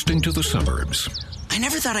Adjusting to the Suburbs. I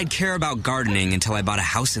never thought I'd care about gardening until I bought a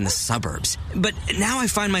house in the suburbs. But now I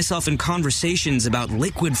find myself in conversations about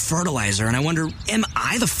liquid fertilizer, and I wonder, am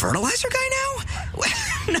I the fertilizer guy now?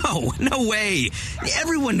 No way.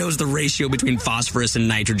 Everyone knows the ratio between phosphorus and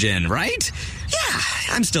nitrogen, right? Yeah,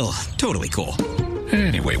 I'm still totally cool.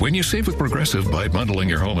 Anyway, when you save with Progressive by bundling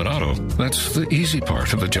your home and auto, that's the easy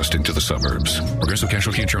part of adjusting to the suburbs. Progressive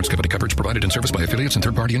Casualty Insurance Company coverage provided in service by affiliates and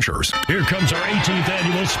third-party insurers. Here comes our 18th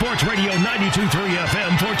annual Sports Radio 92.3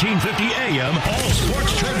 FM, 1450 AM, All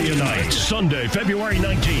Sports Trivia Night. Sunday, February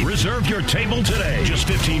 19th. Reserve your table today. Just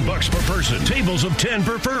 $15 per person. Tables of 10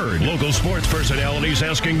 preferred. Local sports personalities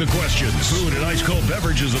asking the questions. Food and ice-cold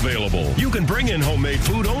beverages available. You can bring in homemade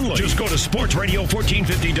food only. Just go to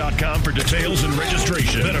sportsradio1450.com for details and registration.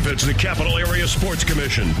 Benefits the Capital Area Sports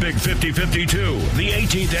Commission. Big 5052. The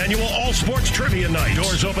 18th annual All Sports Trivia Night.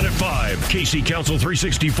 Doors open at 5. KC Council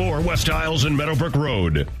 364, West Isles and Meadowbrook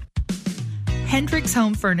Road. Hendricks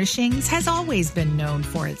Home Furnishings has always been known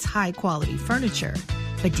for its high-quality furniture.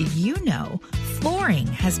 But did you know flooring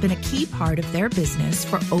has been a key part of their business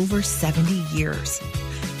for over 70 years?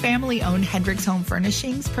 Family-owned Hendricks Home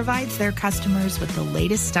Furnishings provides their customers with the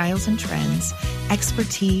latest styles and trends,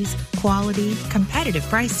 expertise, quality, competitive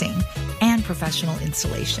pricing, and professional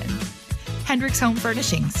installation. Hendricks Home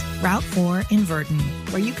Furnishings, Route 4 in Verdon,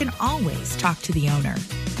 where you can always talk to the owner.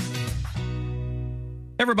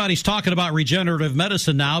 Everybody's talking about regenerative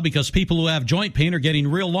medicine now because people who have joint pain are getting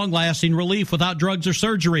real long-lasting relief without drugs or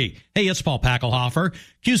surgery. Hey, it's Paul Packelhofer.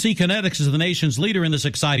 QC Kinetics is the nation's leader in this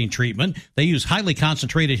exciting treatment. They use highly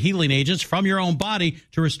concentrated healing agents from your own body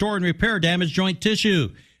to restore and repair damaged joint tissue.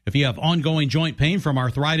 If you have ongoing joint pain from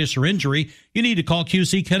arthritis or injury, you need to call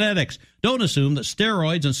QC Kinetics. Don't assume that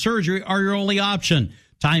steroids and surgery are your only option.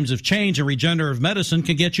 Times have changed, and regenerative medicine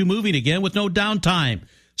can get you moving again with no downtime.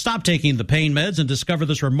 Stop taking the pain meds and discover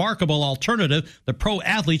this remarkable alternative that pro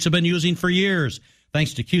athletes have been using for years.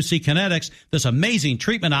 Thanks to QC Kinetics, this amazing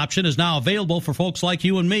treatment option is now available for folks like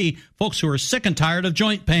you and me, folks who are sick and tired of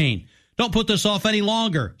joint pain. Don't put this off any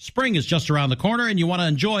longer. Spring is just around the corner, and you want to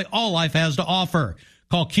enjoy all life has to offer.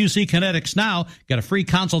 Call QC Kinetics now. Get a free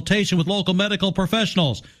consultation with local medical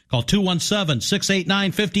professionals. Call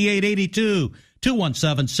 217-689-5882.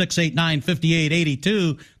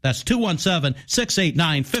 217-689-5882. That's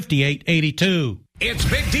 217-689-5882. It's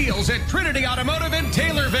big deals at Trinity Automotive in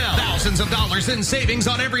Taylorville. Thousands of dollars in savings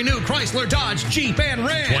on every new Chrysler, Dodge, Jeep, and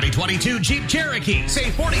Ram. 2022 Jeep Cherokee.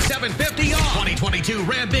 Save $4,750 off. 2022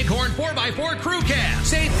 Ram Bighorn 4x4 Crew Cab.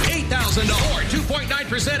 Save $8,000 or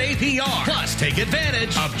APR. Plus, take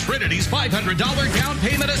advantage of Trinity's $500 down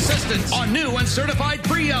payment assistance on new and certified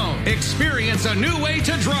pre-owned. Experience a new way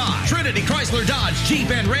to drive. Trinity Chrysler Dodge Jeep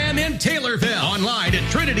and Ram in Taylorville. Online at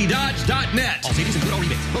trinitydodge.net. All savings include all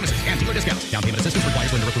rebates, bonuses, and dealer discounts. Down payment assistance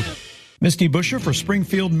requires lender approval. Misty Buscher for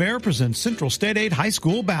Springfield Mayor presents Central State 8 High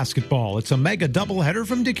School basketball. It's a mega doubleheader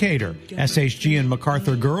from Decatur. SHG and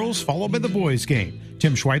MacArthur girls, followed by the boys game.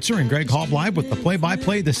 Tim Schweitzer and Greg Hall live with the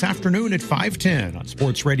play-by-play this afternoon at 5:10 on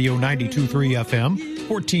Sports Radio 92.3 FM,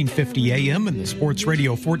 1450 AM, and the Sports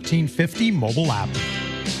Radio 1450 mobile app.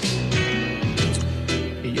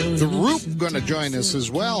 The Roop going to join us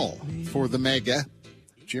as well for the mega.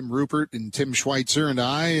 Jim Rupert and Tim Schweitzer and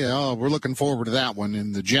I, we're looking forward to that one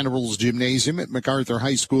in the Generals Gymnasium at MacArthur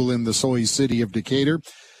High School in the Soy City of Decatur.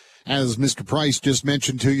 As Mr. Price just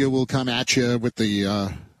mentioned to you, we'll come at you with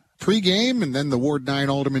the pregame and then the Ward 9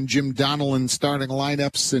 Alderman Jim Donnellan starting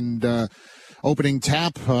lineups and opening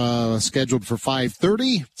tap scheduled for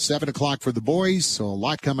 5:30, 7 o'clock for the boys. So a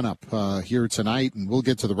lot coming up here tonight, and we'll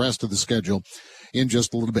get to the rest of the schedule in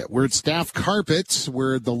just a little bit. We're at Staff Carpets,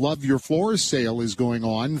 where the Love Your Floors sale is going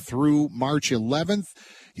on through March 11th.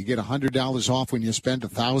 You get $100 off when you spend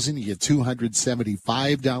 $1,000. You get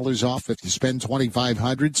 $275 off if you spend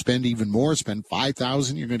 $2,500. Spend even more. Spend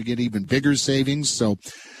 $5,000. You're going to get even bigger savings. So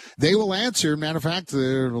they will answer. Matter of fact,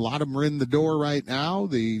 a lot of them are in the door right now.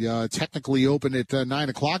 They technically open at 9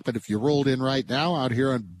 o'clock, but if you rolled in right now out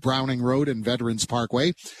here on Browning Road and Veterans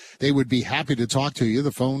Parkway, they would be happy to talk to you.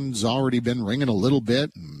 The phone's already been ringing a little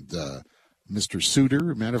bit, and Mr.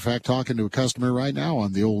 Suter, matter of fact, talking to a customer right now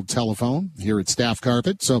on the old telephone here at Staff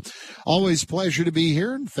Carpet. So always a pleasure to be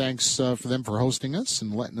here, and thanks for them for hosting us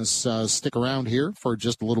and letting us stick around here for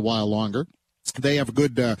just a little while longer. They have a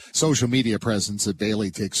good social media presence that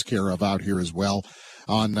Bailey takes care of out here as well.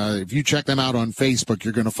 If you check them out on Facebook,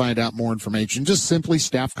 you're going to find out more information. Just simply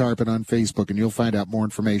Staff Carpet on Facebook, and you'll find out more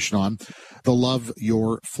information on the Love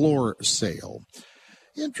Your Floor sale.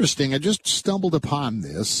 Interesting. I just stumbled upon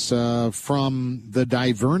this from the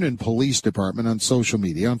Divernon Police Department on social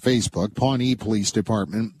media, on Facebook. Pawnee Police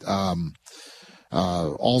Department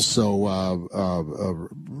also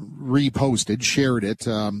reposted, shared it.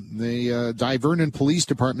 The Divernon Police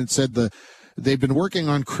Department said they've been working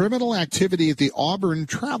on criminal activity at the Auburn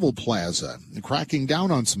Travel Plaza, cracking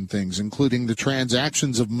down on some things, including the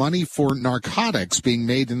transactions of money for narcotics being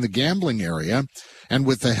made in the gambling area. And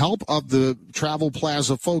with the help of the Travel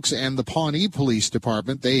Plaza folks and the Pawnee Police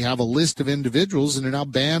Department, they have a list of individuals and are now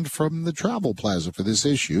banned from the Travel Plaza for this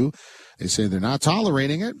issue. They say they're not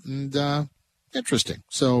tolerating it, and interesting.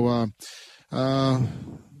 So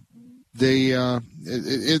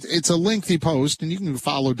it's a lengthy post, and you can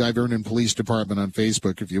follow Divernon Police Department on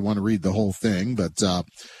Facebook if you want to read the whole thing, but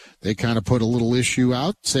they kind of put a little issue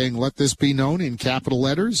out saying, let this be known in capital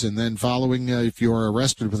letters, and then following, if you are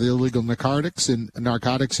arrested with illegal narcotics in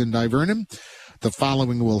Divernon, the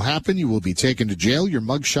following will happen. You will be taken to jail. Your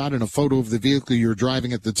mugshot and a photo of the vehicle you're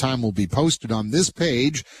driving at the time will be posted on this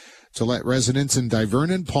page to let residents in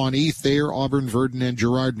Divernon, Pawnee, Thayer, Auburn, Verdon, and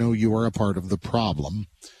Girard know you are a part of the problem.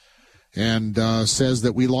 And says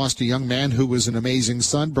that we lost a young man who was an amazing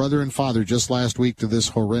son, brother, and father just last week to this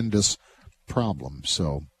horrendous problem.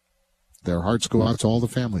 So their hearts go out to all the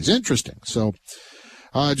families. Interesting. So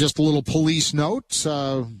just a little police note,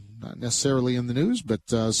 not necessarily in the news, but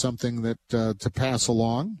something that to pass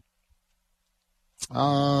along.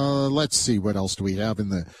 Let's see, what else do we have in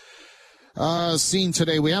the scene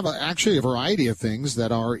today? We have actually a variety of things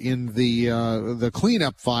that are in the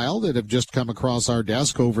cleanup file that have just come across our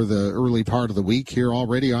desk over the early part of the week here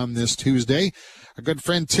already on this Tuesday. Our good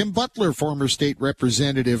friend Tim Butler, former state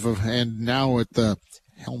representative and now at the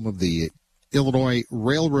helm of the Illinois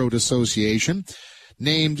Railroad Association,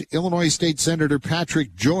 named Illinois State Senator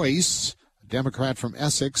Patrick Joyce, a Democrat from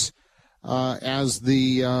Essex, as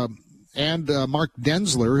the and Mark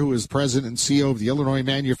Denzler, who is president and CEO of the Illinois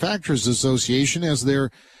Manufacturers Association, as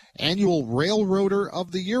their annual Railroader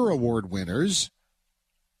of the Year award winners.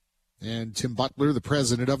 And Tim Butler, the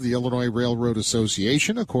president of the Illinois Railroad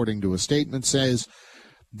Association, according to a statement, says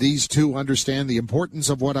these two understand the importance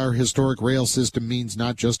of what our historic rail system means,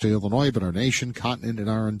 not just to Illinois, but our nation, continent, and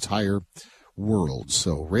our entire world.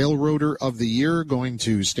 So Railroader of the Year going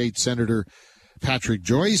to State Senator Patrick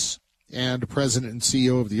Joyce, and President and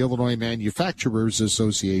CEO of the Illinois Manufacturers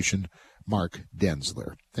Association, Mark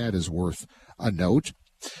Denzler. That is worth a note.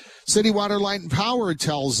 City Water, Light, and Power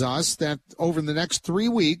tells us that over the next 3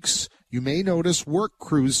 weeks, you may notice work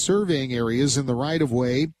crews surveying areas in the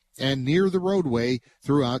right-of-way and near the roadway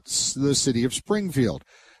throughout the city of Springfield.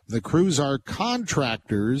 The crews are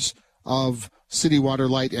contractors of City Water,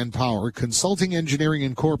 Light, and Power, Consulting Engineering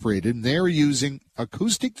Incorporated, and they're using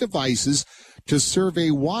acoustic devices to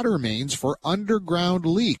survey water mains for underground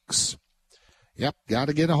leaks. Yep, got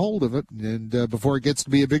to get a hold of it and before it gets to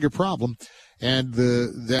be a bigger problem. And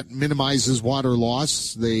that minimizes water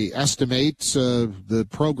loss. They estimate the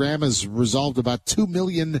program has resolved about 2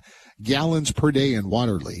 million gallons per day in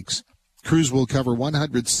water leaks. Crews will cover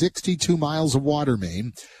 162 miles of water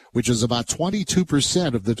main, which is about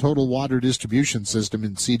 22% of the total water distribution system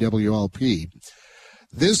in CWLP.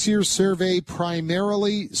 This year's survey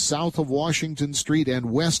primarily south of Washington Street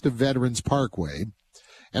and west of Veterans Parkway,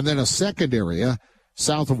 and then a second area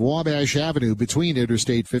south of Wabash Avenue between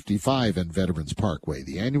Interstate 55 and Veterans Parkway.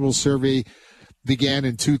 The annual survey began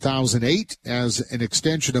in 2008 as an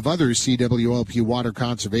extension of other CWLP water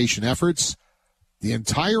conservation efforts. The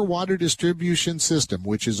entire water distribution system,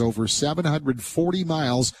 which is over 740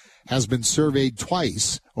 miles, has been surveyed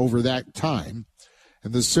twice over that time.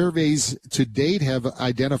 And the surveys to date have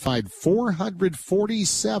identified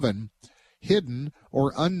 447 hidden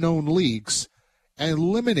or unknown leaks,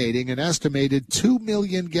 eliminating an estimated 2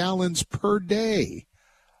 million gallons per day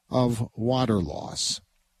of water loss.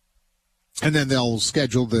 And then they'll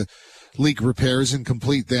schedule the leak repairs and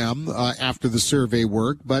complete them after the survey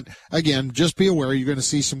work. But again, just be aware you're going to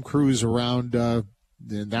see some crews around, and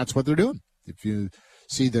that's what they're doing. If you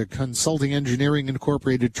see the Consulting Engineering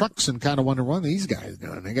Incorporated trucks and kind of wonder what these guys are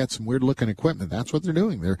doing, they got some weird looking equipment. That's what they're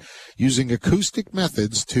doing. They're using acoustic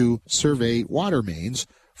methods to survey water mains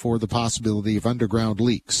for the possibility of underground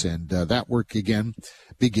leaks. And that work, again,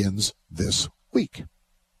 begins this week.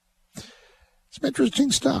 Some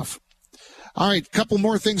interesting stuff. All right, a couple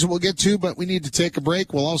more things that we'll get to, but we need to take a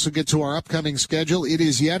break. We'll also get to our upcoming schedule. It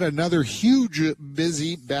is yet another huge,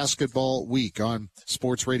 busy basketball week on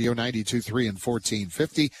Sports Radio 92.3 and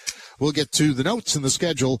 1450. We'll get to the notes and the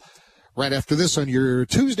schedule right after this on your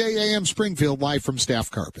Tuesday AM Springfield, live from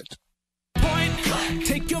Staff Carpet. Point,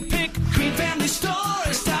 take your pick,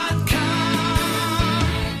 GreenFamilyStores.com.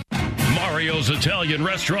 Mario's Italian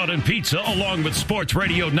Restaurant and Pizza, along with Sports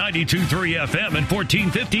Radio 92.3 FM and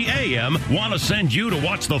 1450 AM, want to send you to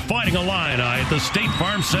watch the Fighting Illini at the State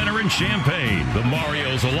Farm Center in Champaign. The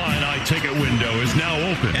Mario's Illini ticket window is now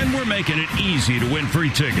open, and we're making it easy to win free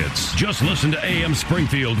tickets. Just listen to AM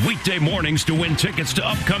Springfield weekday mornings to win tickets to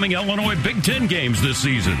upcoming Illinois Big Ten games this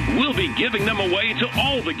season. We'll be giving them away to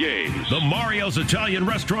all the games. The Mario's Italian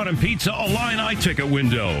Restaurant and Pizza Illini ticket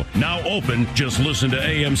window, now open. Just listen to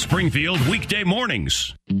AM Springfield weekday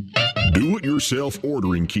mornings. Do-it-yourself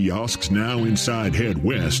ordering kiosks now inside Head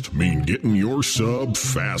West mean getting your sub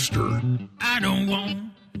faster. I don't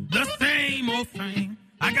want the same old thing.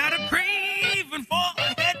 I got a craving for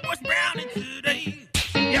a Head West brownie today.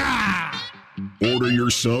 Yeah! Order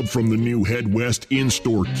your sub from the new Head West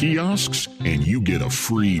in-store kiosks, and you get a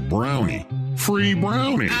free brownie. Free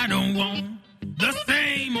brownie! I don't want the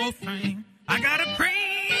same old thing. I got a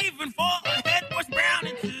craving for a Head West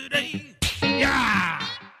brownie today. Yeah!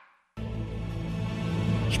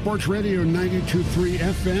 Sports Radio 92.3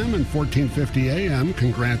 FM and 1450 AM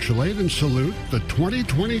congratulate and salute the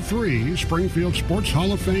 2023 Springfield Sports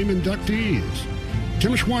Hall of Fame inductees.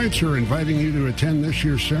 Tim Schweitzer inviting you to attend this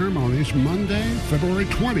year's ceremonies Monday, February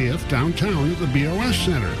 20th, downtown at the BOS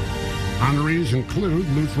Center. Honorees include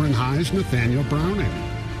Lutheran High's Nathaniel Browning,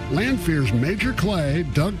 Lanphier's Major Clay,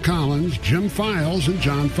 Doug Collins, Jim Files, and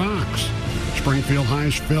John Fox, Springfield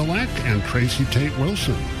High's Phil Eck and Tracy Tate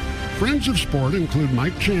Wilson. Friends of sport include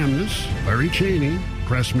Mike Chamness, Larry Cheney,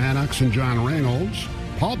 Chris Maddox and John Reynolds,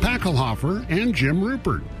 Paul Packelhofer, and Jim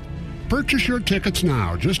Rupert. Purchase your tickets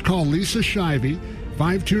now. Just call Lisa Shivey,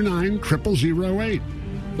 529-0008.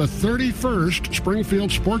 The 31st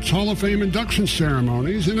Springfield Sports Hall of Fame induction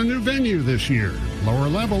ceremonies in a new venue this year. Lower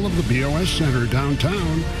level of the BOS Center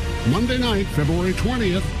downtown. Monday night, February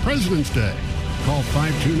 20th, President's Day. Call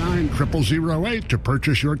 529-0008 to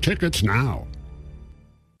purchase your tickets now.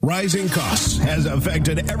 Rising costs has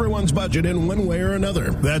affected everyone's budget in one way or another.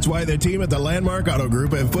 That's why the team at the Landmark Auto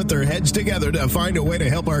Group have put their heads together to find a way to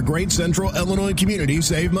help our great central Illinois community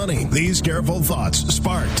save money. These careful thoughts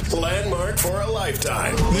sparked Landmark for a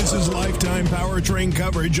Lifetime. This is lifetime powertrain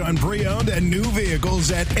coverage on pre-owned and new vehicles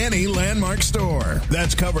at any Landmark store.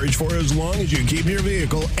 That's coverage for as long as you keep your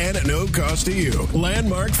vehicle and at no cost to you.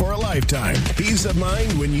 Landmark for a Lifetime. Peace of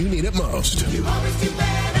mind when you need it most. You always do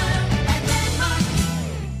better.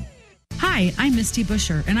 Hi, I'm Misty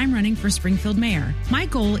Busher, and I'm running for Springfield Mayor. My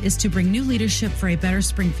goal is to bring new leadership for a better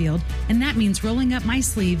Springfield, and that means rolling up my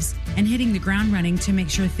sleeves and hitting the ground running to make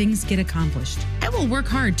sure things get accomplished. I will work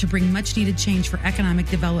hard to bring much-needed change for economic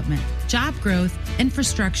development, job growth,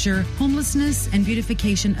 infrastructure, homelessness, and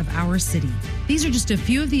beautification of our city. These are just a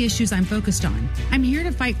few of the issues I'm focused on. I'm here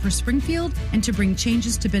to fight for Springfield and to bring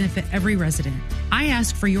changes to benefit every resident. I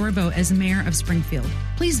ask for your vote as mayor of Springfield.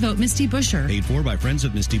 Please vote Misty Busher. Paid for by Friends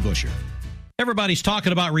of Misty Busher. Everybody's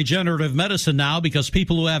talking about regenerative medicine now because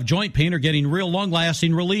people who have joint pain are getting real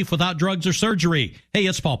long-lasting relief without drugs or surgery. Hey,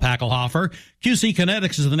 it's Paul Packelhofer. QC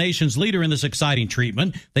Kinetics is the nation's leader in this exciting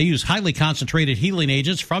treatment. They use highly concentrated healing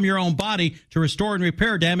agents from your own body to restore and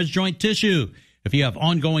repair damaged joint tissue. If you have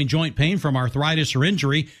ongoing joint pain from arthritis or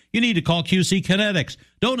injury, you need to call QC Kinetics.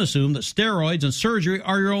 Don't assume that steroids and surgery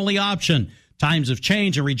are your only option. Times have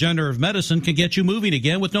changed, and regenerative medicine can get you moving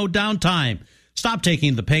again with no downtime. Stop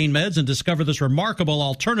taking the pain meds and discover this remarkable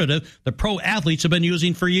alternative that pro athletes have been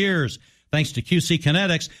using for years. Thanks to QC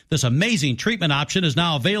Kinetics, this amazing treatment option is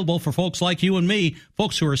now available for folks like you and me,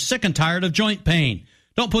 folks who are sick and tired of joint pain.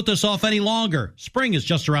 Don't put this off any longer. Spring is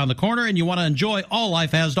just around the corner, and you want to enjoy all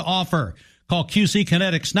life has to offer. Call QC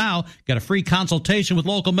Kinetics now. Get a free consultation with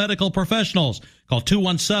local medical professionals. Call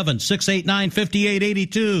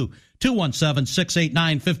 217-689-5882.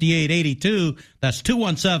 217-689-5882. That's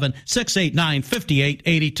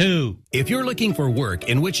 217-689-5882. If you're looking for work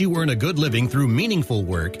in which you earn a good living through meaningful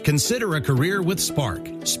work, consider a career with Spark.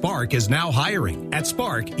 Spark is now hiring. At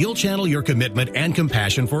Spark, you'll channel your commitment and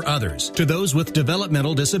compassion for others to those with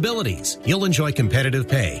developmental disabilities. You'll enjoy competitive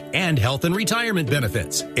pay and health and retirement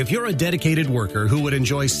benefits. If you're a dedicated worker who would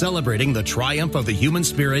enjoy celebrating the triumph of the human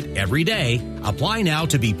spirit every day, apply now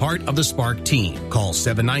to be part of the Spark team. Call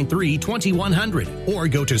 793-2100 or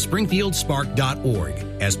go to springfieldspark.org,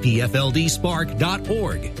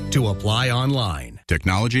 spfldspark.org to apply online.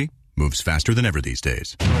 Technology moves faster than ever these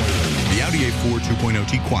days. The Audi A4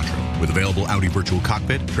 2.0T Quattro with available Audi Virtual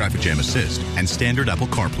Cockpit, Traffic Jam Assist, and standard Apple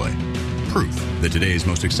CarPlay. Proof that today's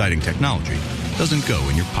most exciting technology doesn't go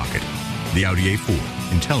in your pocket. The Audi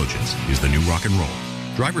A4. Intelligence is the new rock and roll.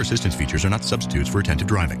 Driver assistance features are not substitutes for attentive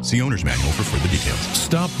driving. See owner's manual for further details.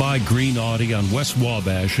 Stop by Green Audi on West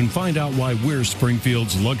Wabash and find out why we're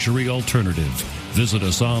Springfield's luxury alternative. Visit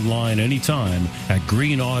us online anytime at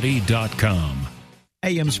greenaudi.com.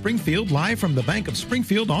 AM Springfield, live from the Bank of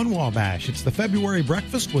Springfield on Wabash. It's the February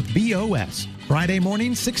breakfast with BOS. Friday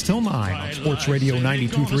morning, 6 till 9 on Sports Radio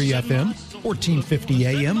 92.3 FM, 1450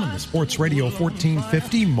 AM, and the Sports Radio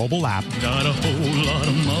 1450 mobile app. Got a whole lot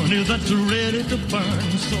of money that's ready to burn,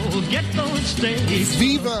 so get those stays.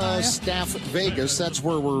 Viva Staff Vegas. That's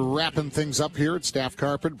where we're wrapping things up here at Staff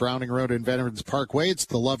Carpet, Browning Road and Veterans Parkway. It's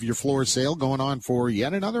the Love Your Floor sale going on for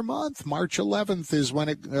yet another month. March 11th is when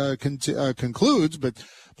it concludes, but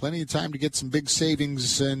plenty of time to get some big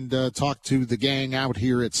savings and talk to the gang out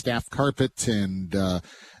here at Staff Carpet, and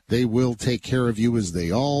they will take care of you as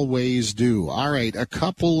they always do. All right, a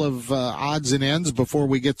couple of odds and ends before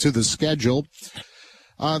we get to the schedule.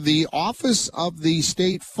 The Office of the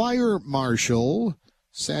State Fire Marshal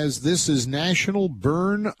says this is National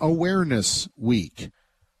Burn Awareness Week.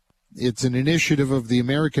 It's an initiative of the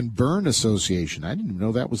American Burn Association. I didn't even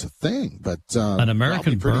know that was a thing. But an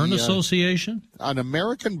American Burn Association? An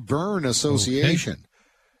American Burn Association. Okay.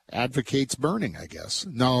 Advocates burning, I guess.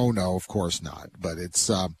 No, of course not. But it's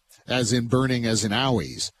as in burning as in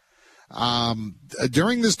owies.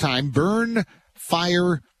 During this time, burn,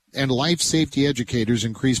 fire, and life safety educators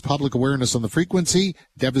increase public awareness on the frequency,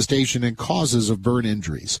 devastation, and causes of burn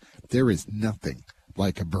injuries. There is nothing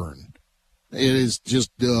like a burn. It is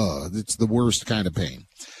just, it's the worst kind of pain.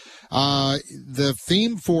 The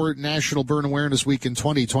theme for National Burn Awareness Week in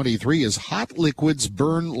 2023 is Hot Liquids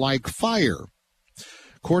Burn Like Fire.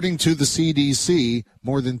 According to the CDC,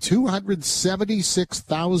 more than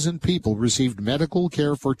 276,000 people received medical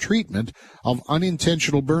care for treatment of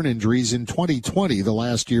unintentional burn injuries in 2020, the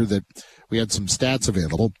last year that we had some stats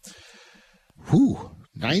available.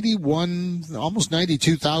 almost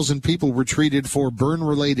 92,000 people were treated for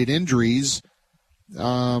burn-related injuries.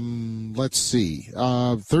 Let's see,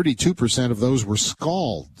 32% of those were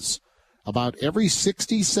scalds. About every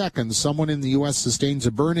 60 seconds, someone in the U.S. sustains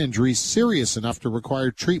a burn injury serious enough to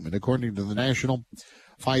require treatment, according to the National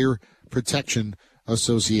Fire Protection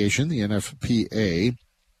Association, the NFPA.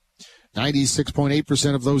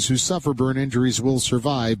 96.8% of those who suffer burn injuries will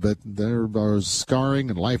survive, but there are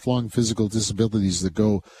scarring and lifelong physical disabilities that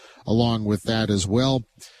go along with that as well.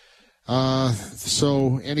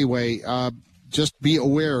 So anyway, just be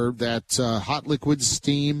aware that hot liquids,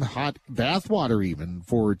 steam, hot bath water even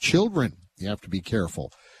for children, you have to be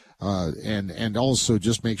careful. And also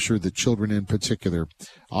just make sure that children in particular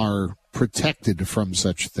are protected from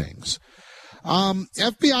such things.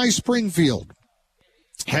 FBI Springfield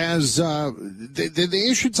has they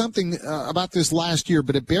issued something about this last year,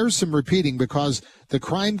 but it bears some repeating because the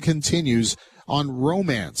crime continues on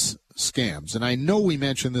romance scams. And I know we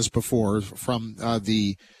mentioned this before from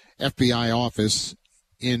the FBI office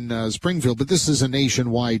in Springfield, but this is a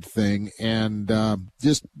nationwide thing. And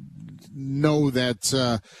just know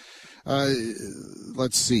that,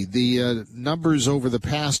 let's see, the numbers over the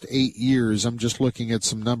past 8 years, I'm just looking at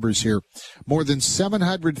some numbers here, more than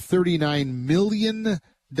 $739 million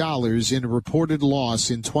in reported loss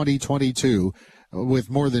in 2022, with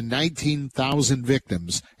more than 19,000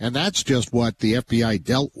 victims. And that's just what the FBI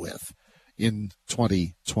dealt with in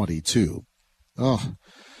 2022. Oh,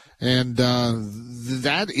 and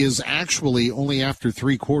that is actually only after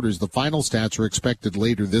 3 quarters. The final stats are expected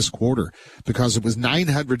later this quarter because it was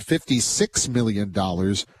 $956 million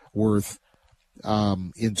worth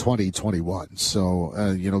in 2021. So,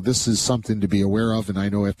 this is something to be aware of, and I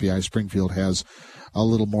know FBI Springfield has a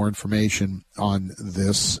little more information on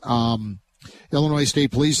this. Illinois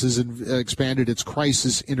State Police has expanded its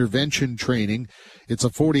crisis intervention training. It's a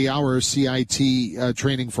 40-hour CIT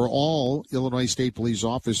training for all Illinois State Police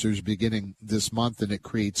officers beginning this month, and it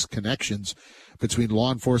creates connections between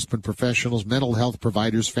law enforcement professionals, mental health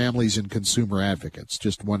providers, families, and consumer advocates.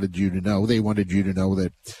 Just wanted you to know. They wanted you to know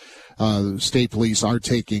that state police are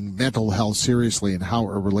taking mental health seriously and how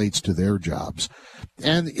it relates to their jobs.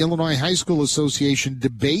 And Illinois High School Association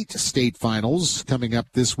debate state finals coming up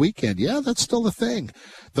this weekend. Yeah, that's still a thing.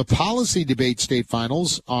 The policy debate state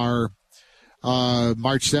finals are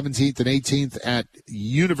March 17th and 18th at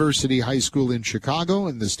University High School in Chicago,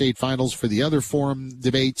 and the state finals for the other forum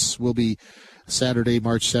debates will be Saturday,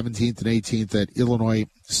 March 17th and 18th at Illinois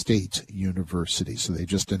State University. So they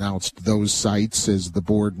just announced those sites as the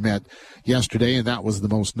board met yesterday, and that was the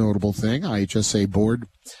most notable thing. IHSA board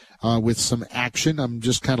with some action. I'm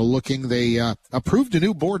just kind of looking. They approved a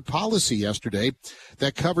new board policy yesterday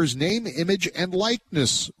that covers name, image, and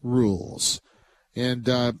likeness rules. And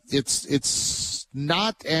it's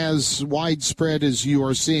not as widespread as you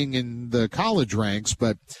are seeing in the college ranks,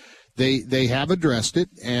 but they have addressed it,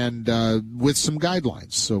 and with some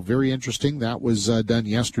guidelines. So very interesting. That was done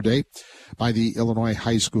yesterday by the Illinois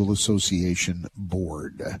High School Association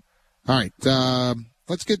Board. All right,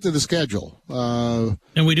 let's get to the schedule.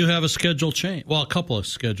 And we do have a schedule change. Well, a couple of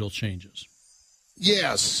schedule changes.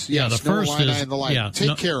 Yes. Yeah, the first is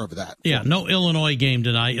take care of that. Yeah, no Illinois game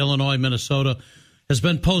tonight. Illinois, Minnesota has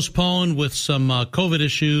been postponed with some COVID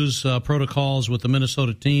issues, protocols with the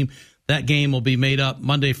Minnesota team. That game will be made up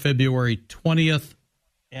Monday, February 20th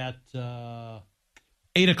at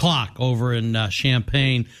 8 o'clock over in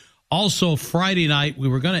Champaign. Also, Friday night, we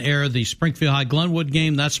were going to air the Springfield High-Glenwood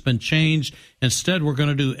game. That's been changed. Instead, we're going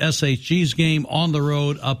to do SHG's game on the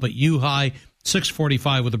road up at U-High,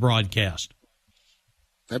 6:45 with the broadcast.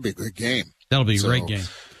 That'd be a good game. That'll be a great game.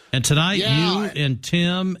 And tonight, you and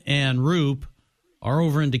Tim and Roop are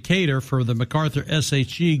over in Decatur for the MacArthur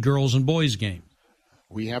SHG girls and boys game.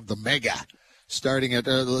 We have the mega starting at,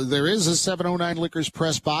 there is a 709 Liquors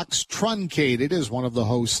press box, truncated, as one of the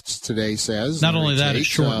hosts today says. Not only that, it's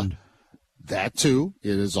shortened. That, too.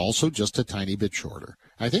 It is also just a tiny bit shorter.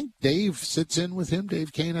 I think Dave sits in with him.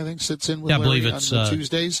 Dave Kane, I think, sits in with Larry on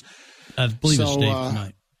Tuesdays. I believe it's Dave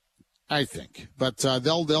tonight. I think. But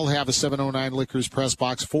they'll have a 709 Liquors press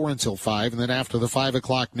box 4 until 5. And then after the 5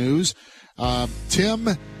 o'clock news, Tim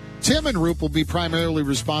and Roop will be primarily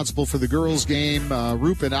responsible for the girls' game.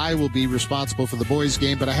 Roop and I will be responsible for the boys'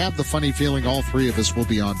 game, but I have the funny feeling all three of us will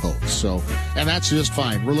be on both. So, and that's just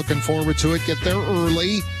fine. We're looking forward to it. Get there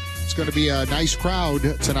early. It's going to be a nice crowd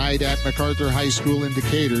tonight at MacArthur High School in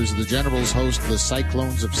Decatur. The Generals host the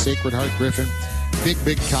Cyclones of Sacred Heart Griffin.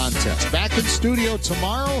 Big contest. Back in studio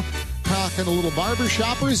tomorrow, talking a little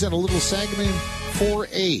barbershoppers and a little Sangamon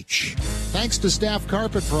 4-H. Thanks to Staff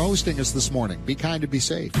Carpet for hosting us this morning. Be kind and be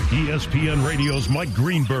safe. ESPN Radio's Mike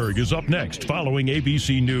Greenberg is up next following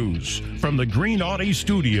ABC News. From the Green Audi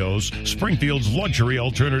Studios, Springfield's luxury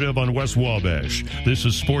alternative on West Wabash. This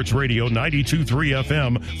is Sports Radio 92.3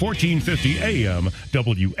 FM, 1450 AM,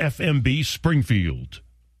 WFMB Springfield.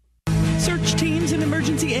 Search teams and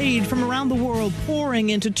emergency aid from around the world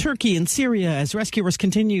pouring into Turkey and Syria as rescuers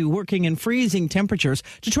continue working in freezing temperatures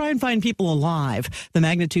to try and find people alive. The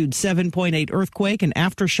magnitude 7.8 earthquake and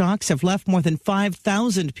aftershocks have left more than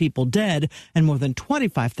 5,000 people dead and more than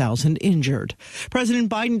 25,000 injured. President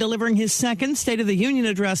Biden delivering his second State of the Union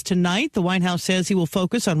address tonight. The White House says he will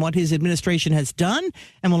focus on what his administration has done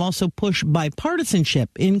and will also push bipartisanship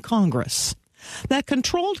in Congress. That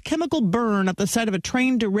controlled chemical burn at the site of a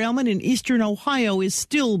train derailment in eastern Ohio is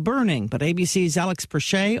still burning, but ABC's Alex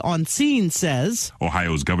Perche on scene says,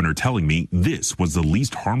 Ohio's governor telling me this was the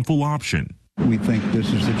least harmful option. We think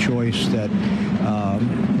this is the choice that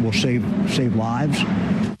will save lives.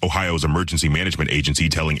 Ohio's emergency management agency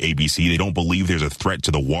telling ABC they don't believe there's a threat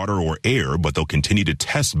to the water or air, but they'll continue to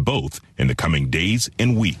test both in the coming days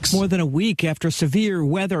and weeks. More than a week after severe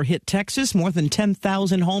weather hit Texas, more than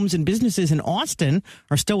 10,000 homes and businesses in Austin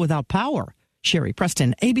are still without power. Sherry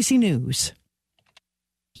Preston, ABC News.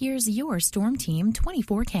 Here's your Storm Team 20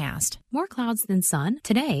 forecast. More clouds than sun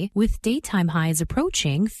today, with daytime highs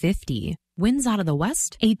approaching 50. Winds out of the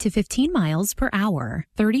west, 8 to 15 miles per hour.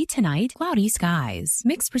 30 tonight, cloudy skies.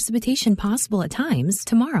 Mixed precipitation possible at times.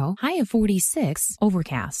 Tomorrow, high of 46,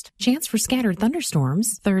 overcast. Chance for scattered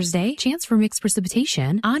thunderstorms. Thursday, chance for mixed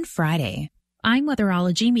precipitation on Friday. I'm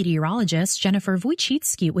weatherology meteorologist Jennifer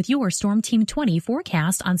Wojcicki with your Storm Team 20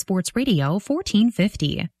 forecast on Sports Radio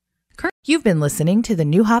 1450. You've been listening to the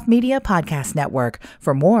Neuhoff Media Podcast Network.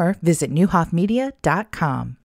 For more, visit neuhoffmedia.com.